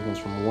 opposing tokens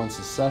from 1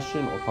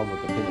 secession or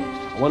public opinion.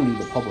 I want to do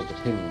the public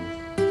opinion.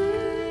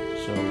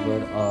 So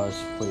let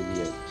us play the...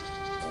 You're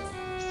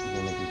going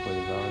to make me play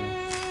the value?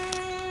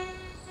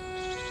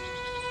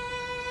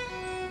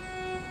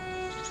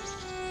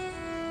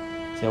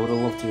 See, I would have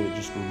loved to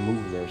just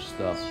remove their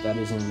stuff. That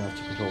isn't enough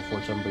to control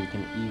Fort Sumter, but you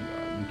can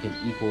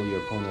equal your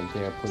opponent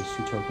there. Place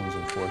 2 tokens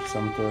in Fort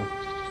Sumter.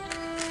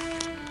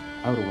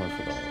 I would have went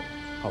for the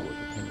public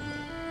opinion.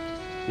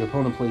 Your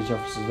opponent plays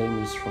Jefferson's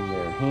Davis from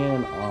their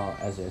hand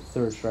as their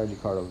 3rd strategy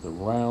card of the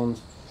round.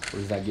 What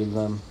does that give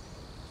them?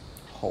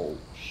 Oh,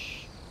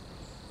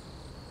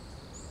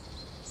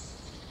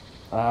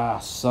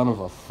 son of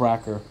a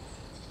fracker.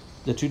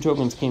 The 2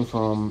 tokens came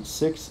from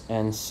 6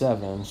 and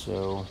 7,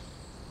 so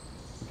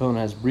the opponent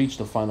has breached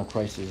the final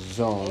crisis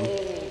zone.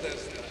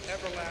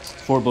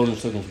 4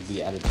 bonus tokens would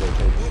be added to their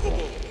token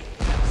pool.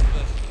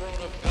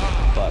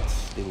 But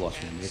they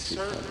lost one victory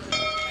point in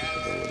that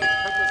capability.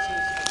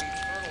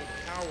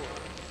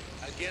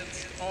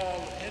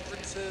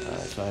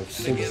 So I have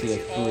 60 at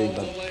 3,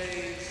 but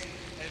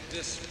and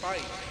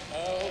despite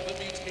all the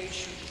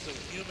mutations of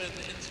human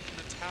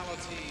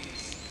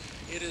instrumentalities,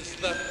 it is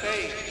the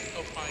fate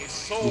of my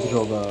soul. You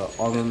control the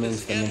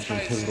armaments that mention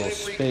pivotal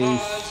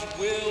space.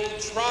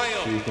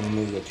 So you can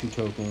remove the 2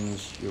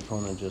 tokens your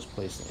opponent just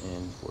placed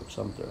in Fort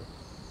Sumter.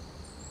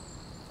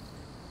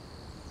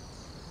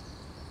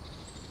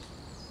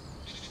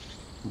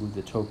 Move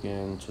the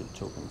token to the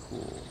token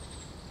pool.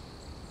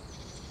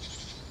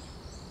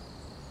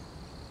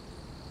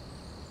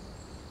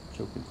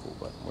 Token pool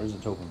button. Where's the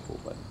token pool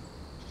button?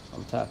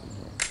 I'm tapping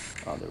here.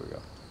 Oh, there we go.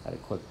 I had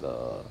to click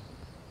the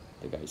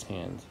guy's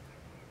hand.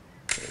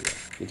 There we go.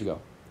 Good to go.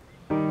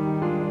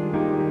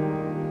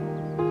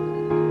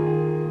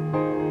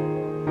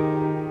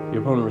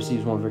 Your opponent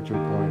receives 1 victory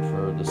point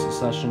for the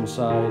secession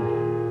side.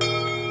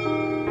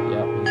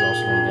 Yep, he's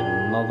also going to get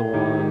another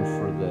one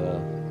for the...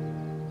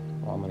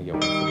 Well, I'm going to get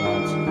one for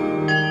that.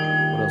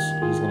 What else?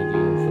 He's going to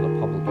gain for the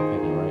public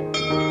opinion, right?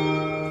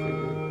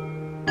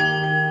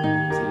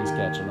 See, he's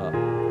catching up.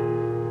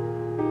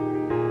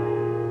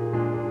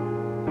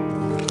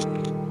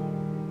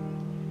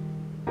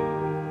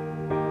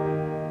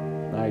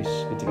 Nice,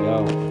 good to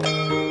go.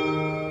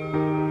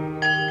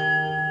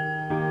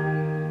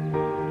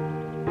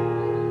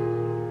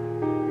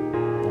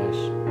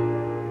 Nice.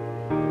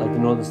 Like the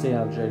Northern State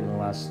Object in the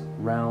last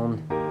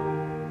round,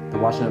 the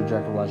Washington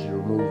Objective allows you to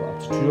remove up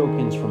to 2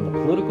 tokens from the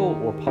political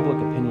or public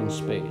opinion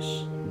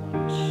space.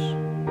 Nice.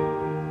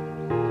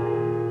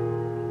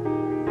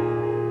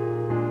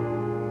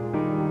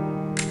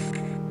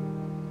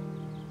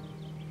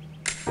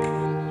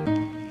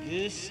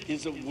 This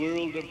is a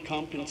world of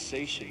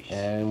compensation.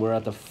 And we're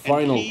at the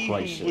final and he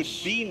crisis. who would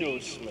be no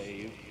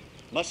slave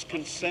must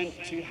consent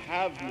to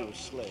have no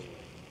slave.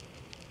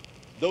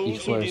 Each Those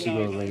who player deny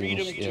secretly freedom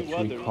arranges a to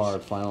three-card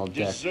others final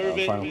deck, deserve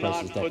it final not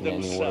crisis for deck in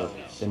any order.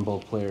 themselves. Then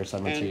both players And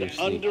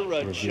simultaneously under a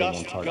reveal one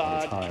just card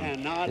God at a time.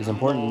 cannot It is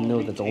important to long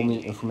note that the only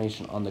retain.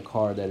 information on the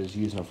card that is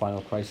used in a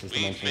final crisis We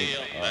dimension,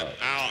 feel that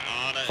our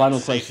honor final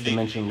and crisis safety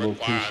dimension, require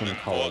location, that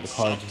color. Fort The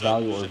card's Sumter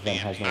value or should be event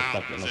in has no our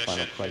effect on the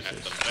final possession at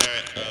crisis. the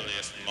very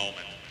earliest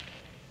moment.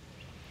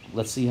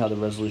 Let's see how the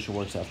resolution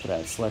works after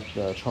that. Select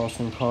the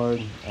Charleston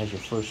card as your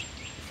first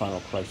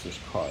final crisis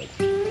card.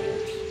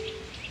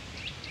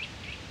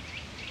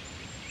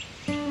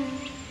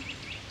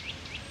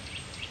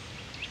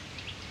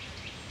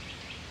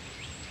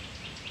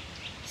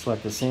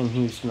 Select the Sam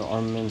Houston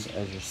Armaments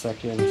as your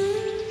second.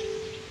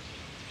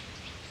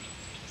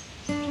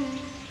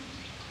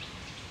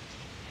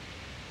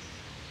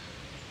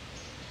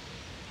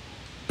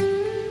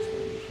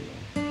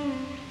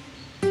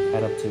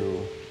 Add up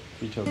to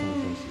 3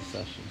 tokens in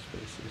succession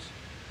spaces.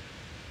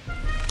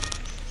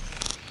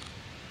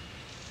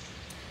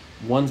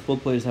 Once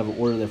both players have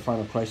ordered their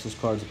final crisis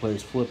cards, the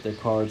players flip their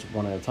cards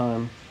one at a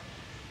time.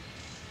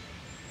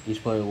 Each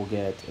player will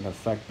get an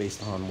effect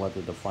based on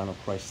whether the final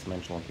crisis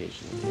dimension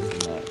location is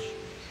a match.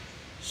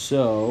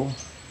 So,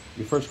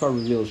 your first card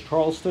reveals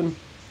Charleston.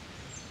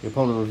 Your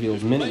opponent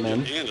reveals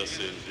Minutemen.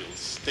 Anderson will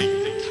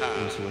state the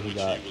time Let's see what he which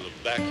got. he will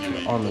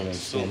evacuate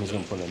Armaments. Fort Damn, he's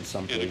gonna Sumter, put in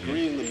Sumter. and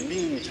agree in the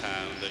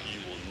meantime that you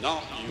will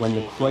not use When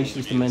the your crisis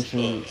guns dimension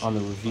against us, on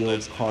the revealed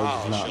unless card does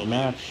ours not shall be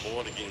match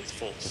fought against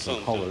Fort different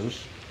Sumter. colors,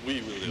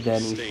 We will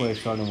then each abstain player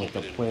starting with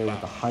the from player with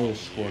the opening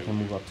highest fire score on can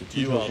move up to 2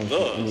 You are tokens from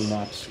any thus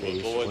map to space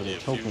avoid or the the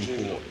token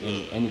infusion pool of in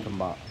blood. any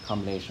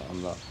combination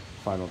on the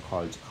final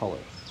card's color.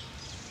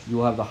 You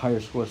will have the higher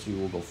score, so you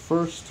will go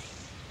first.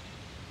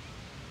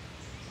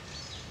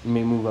 You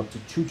may move up to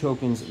 2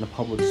 tokens in the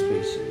public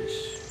spaces.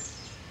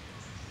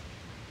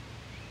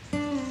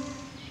 Okay.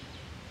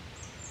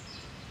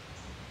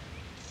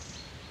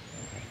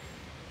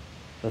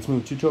 Let's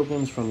move 2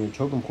 tokens from your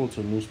token pool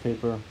to a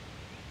newspaper.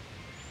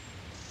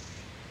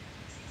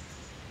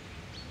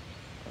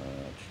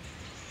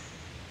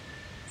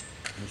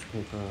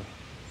 Newspaper.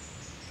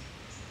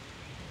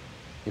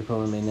 Your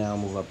opponent may now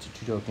move up to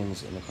 2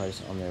 tokens in the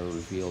crisis on their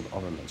revealed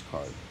armaments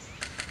card.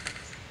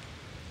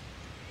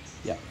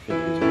 Yeah,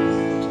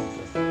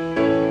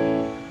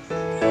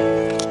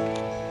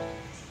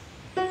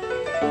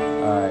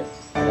 alright,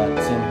 I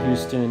got Sam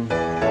Houston,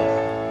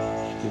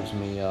 which gives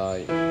me,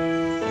 again,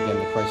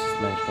 the crisis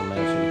dimensional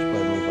match, so each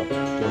player move up to 2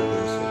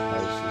 tokens, so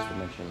crisis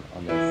dimension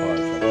on their card,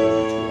 so I put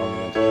in 2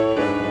 armaments,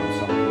 on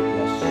Sumter,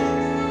 yes.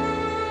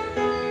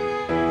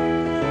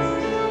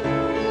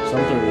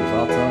 Sumter is,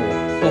 I'll tell you.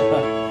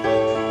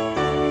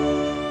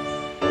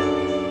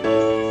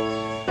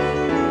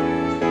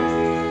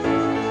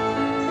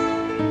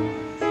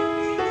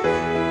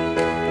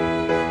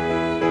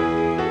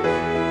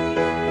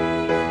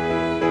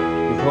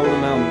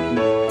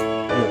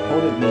 Your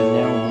opponent may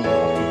now move up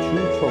to 2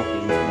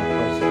 tokens in the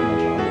crisis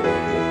dimension on the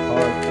revealed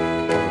card.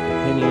 Public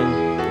opinion is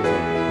going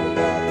to control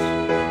that.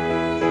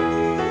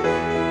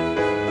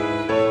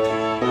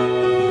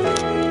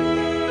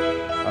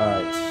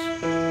 Alright.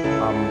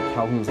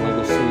 Calhoun's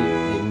Legacy,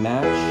 they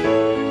match.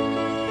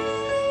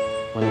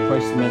 When the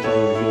crisis dimension on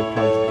the revealed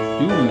cards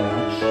do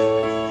match,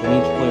 then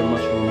each player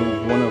must remove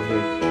one of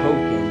their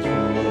tokens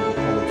from one of the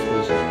colored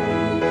spaces or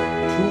remove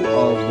 2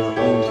 of their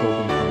own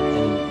tokens from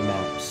any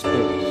map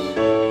space.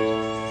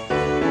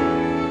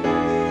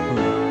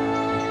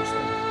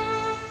 Interesting.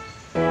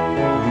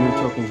 Remove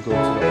tokens go to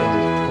the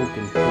owner's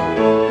token pool.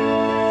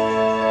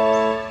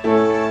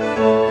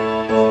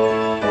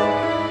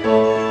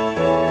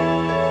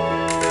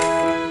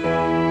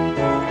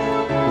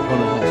 The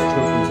opponent has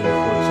tokens in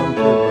Fort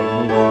Sumter, but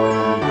move on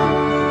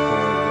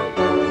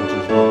which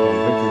is one from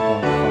victory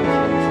point to final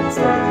space.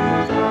 Instead,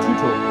 remove 2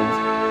 tokens,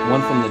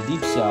 one from the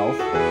Deep South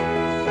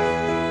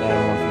and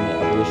one from the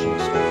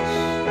abolitionist space.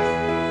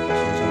 So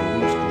he's going to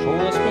lose control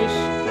of that space.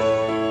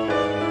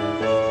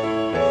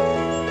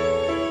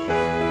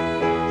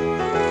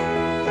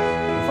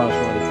 The final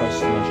score of the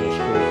crisis dimension is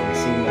scored in the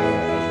same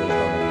manner as was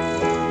done at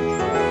the end of each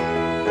round.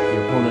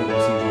 Your opponent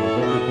receives one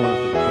victory point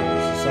for the point of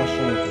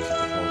secession because it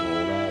controls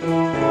all that.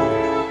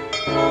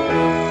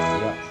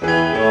 Yep.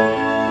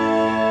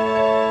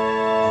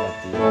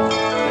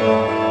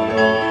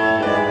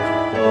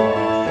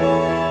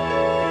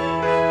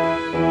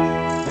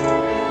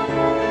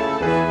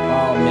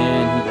 Oh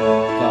man, he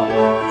got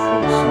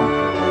for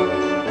something.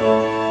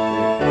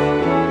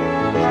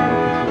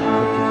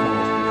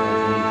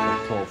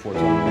 Control for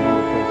his own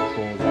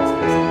control that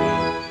space of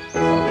game.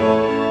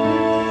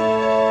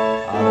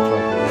 That's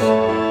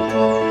right.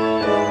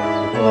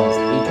 Your opponent has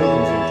 8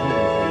 tokens in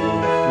total, but you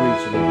only have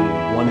 3, so they gain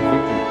 1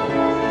 victory point.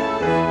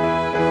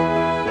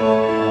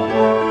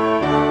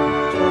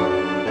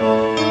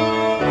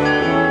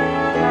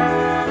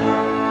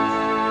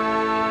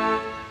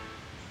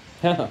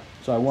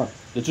 So I won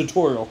the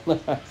tutorial.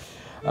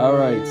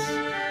 Alright,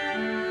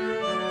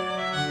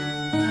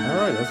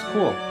 that's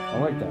cool. I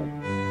like that.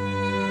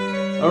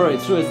 Alright,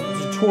 so as a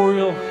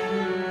tutorial,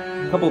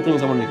 a couple of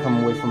things I wanted to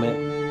come away from it.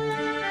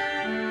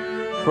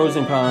 Pros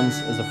and cons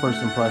as the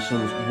first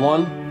impressions.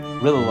 One,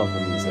 really love the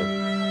music.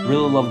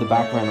 Really love the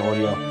background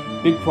audio.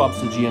 Big props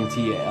to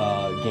GMT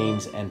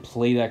Games and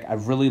Playdeck. I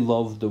really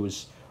love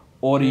those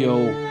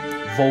audio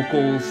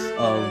vocals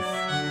of,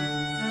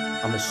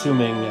 I'm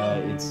assuming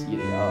it's of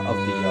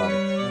the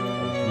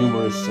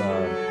numerous,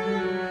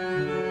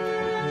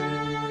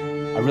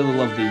 I really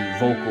love the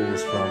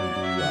vocals from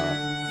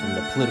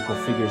the political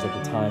figures at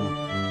the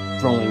time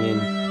throwing in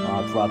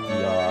throughout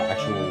the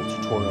actual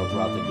tutorial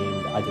throughout the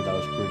game. I think that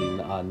was pretty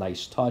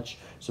nice touch,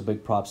 so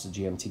big props to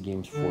GMT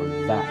Games for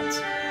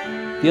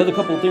that. The other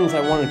couple of things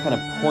I wanted to kind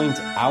of point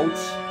out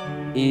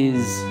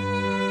is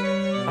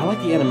I like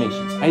the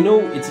animations. I know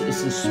it's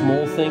a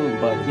small thing,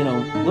 but you know,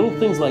 little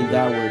things like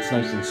that where it's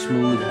nice and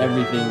smooth,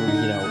 everything,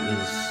 you know,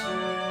 is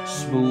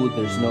smooth.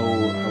 There's no,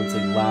 I would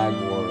say, lag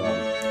or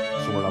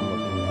sort of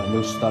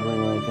no stuttering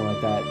or anything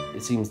like that.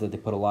 It seems that they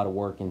put a lot of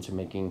work into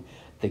making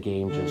the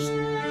game just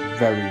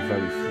very,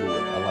 very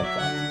fluid. I like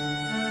that.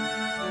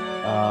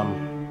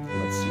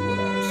 Let's see what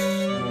else.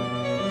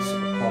 Let's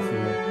sip of coffee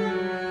here.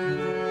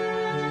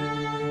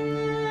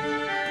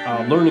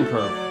 Learning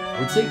curve. I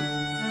would say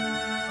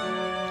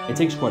it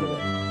takes quite a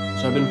bit.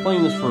 So I've been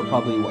playing this for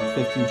probably,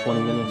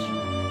 15-20 minutes.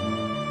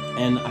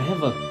 And I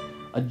have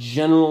a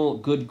general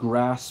good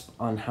grasp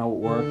on how it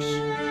works.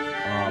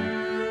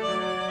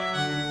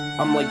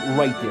 I'm like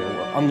right there,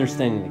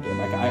 understanding the game.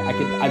 Like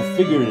I've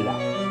figured it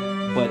out,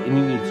 but it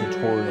needed a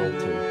tutorial to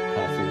kind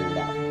of figure it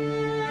out.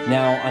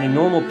 Now, on a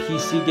normal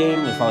PC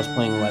game, if I was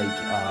playing like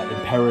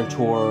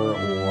Imperator or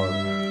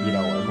you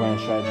know a grand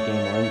strategy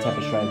game or any type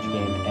of strategy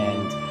game,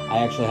 and I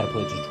actually had to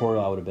play a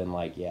tutorial, I would have been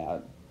like, yeah.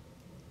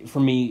 For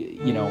me,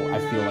 you know, I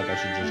feel like I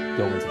should just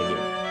go into the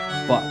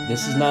game. But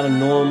this is not a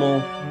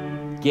normal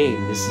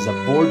game. This is a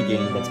board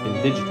game that's been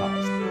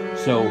digitized.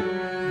 So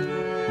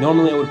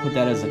normally I would put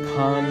that as a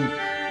con,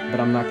 but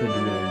I'm not going to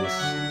do it in this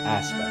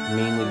aspect,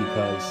 mainly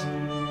because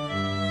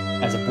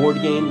as a board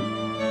game,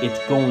 it's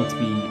going to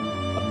be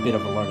a bit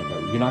of a learning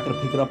curve. You're not going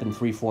to pick it up in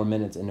 3-4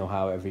 minutes and know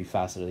how every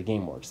facet of the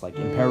game works. Like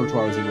Imperator,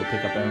 I was able to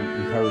pick up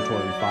Imperator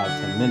in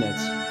 5-10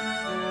 minutes.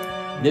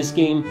 This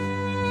game,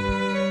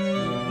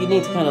 you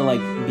need to kind of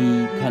like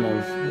be kind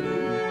of,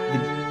 the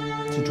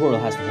tutorial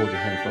has to hold your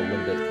hand for a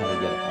little bit to kind of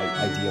get an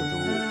idea of the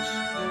rules.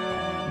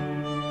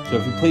 So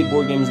if you played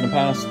board games in the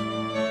past,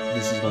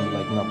 this is going to be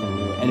like nothing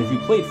new. And if you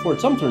played Fort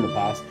Sumter in the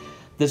past,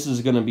 this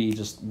is going to be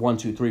just 1,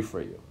 2, 3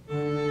 for you.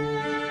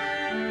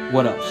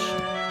 What else?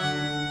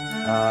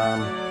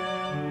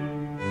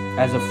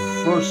 As a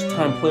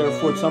first-time player of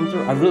Fort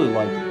Sumter, I really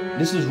like it.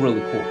 This is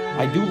really cool.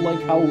 I do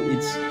like how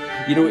it's,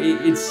 you know,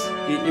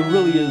 it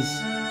really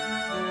is.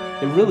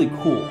 It's really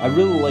cool. I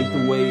really like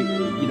the way,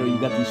 you know, you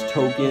got these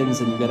tokens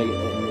and you got to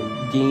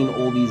gain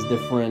all these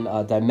different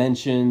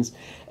dimensions,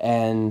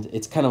 and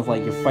it's kind of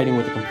like you're fighting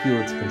with the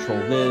computer to control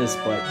this,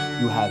 but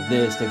you have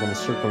this, they're going to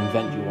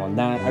circumvent you on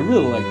that. I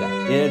really like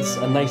that. It's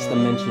a nice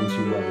dimension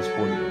to this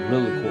board game.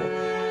 Really cool.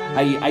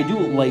 I do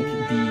like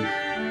the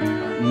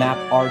map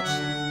art,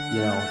 you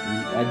know,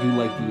 I do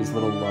like these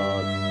little,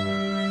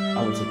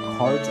 I would say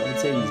cards,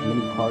 these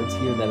mini cards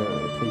here that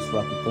are placed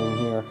throughout the thing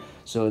here.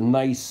 So a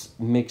nice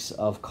mix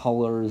of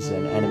colors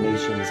and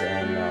animations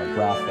and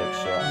graphics,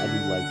 so I do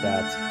like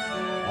that.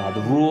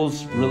 The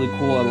rules, really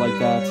cool, I like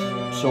that.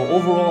 So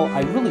overall,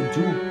 I really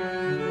do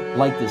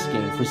like this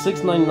game. For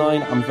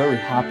 $6.99, I'm very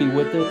happy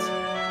with it.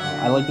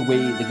 I like the way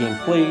the game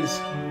plays.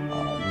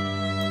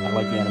 I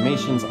like the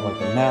animations, I like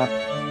the map.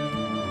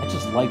 I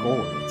just like all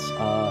of it.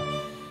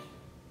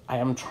 I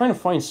am trying to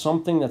find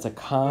something that's a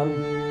con.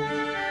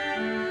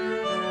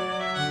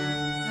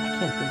 I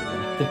can't think of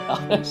anything,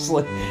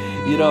 honestly.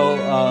 You know,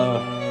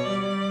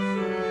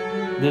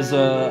 there's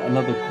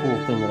another cool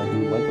thing that I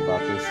do like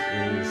about this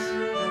is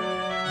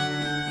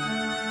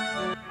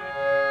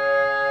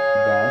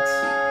that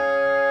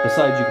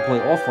besides you can play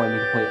offline,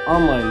 you can play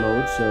online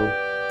mode, so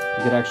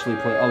you could actually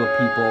play other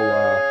people,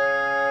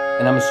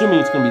 and I'm assuming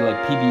it's going to be like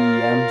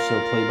PBEM, so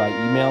play by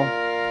email,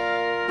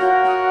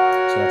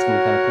 so that's going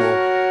to be kind of cool.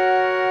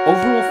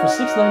 Overall, for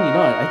 $6.99,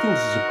 I think this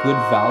is a good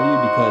value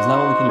because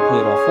not only can you play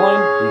it offline,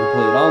 but you can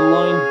play it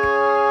online.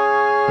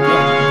 Yeah,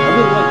 I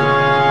really like it.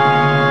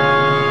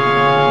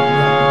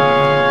 Yeah.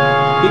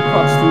 Big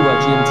props to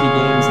GMT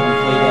Games and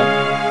Playdeck.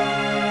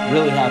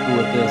 Really happy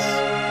with this.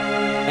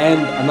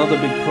 And another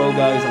big pro,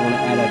 guys, I want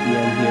to add at the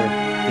end here.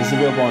 This is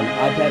available on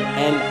iPad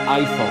and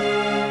iPhone.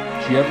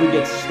 If you ever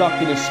get stuck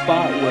in a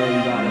spot where you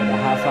got like a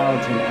half hour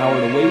to an hour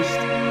to waste,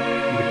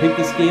 you can pick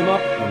this game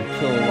up and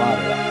kill a lot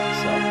of that.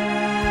 So,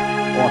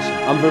 awesome.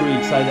 I'm very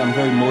excited. I'm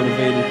very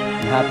motivated.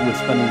 I'm happy with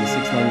spending the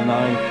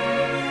 $6.99.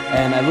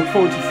 And I look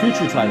forward to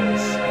future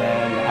titles.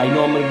 And I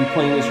know I'm going to be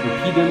playing this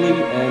repeatedly.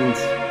 And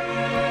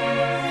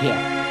yeah,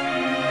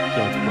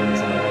 can't wait to play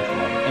this on my next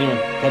one. Anyway,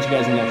 catch you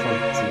guys in the next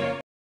one.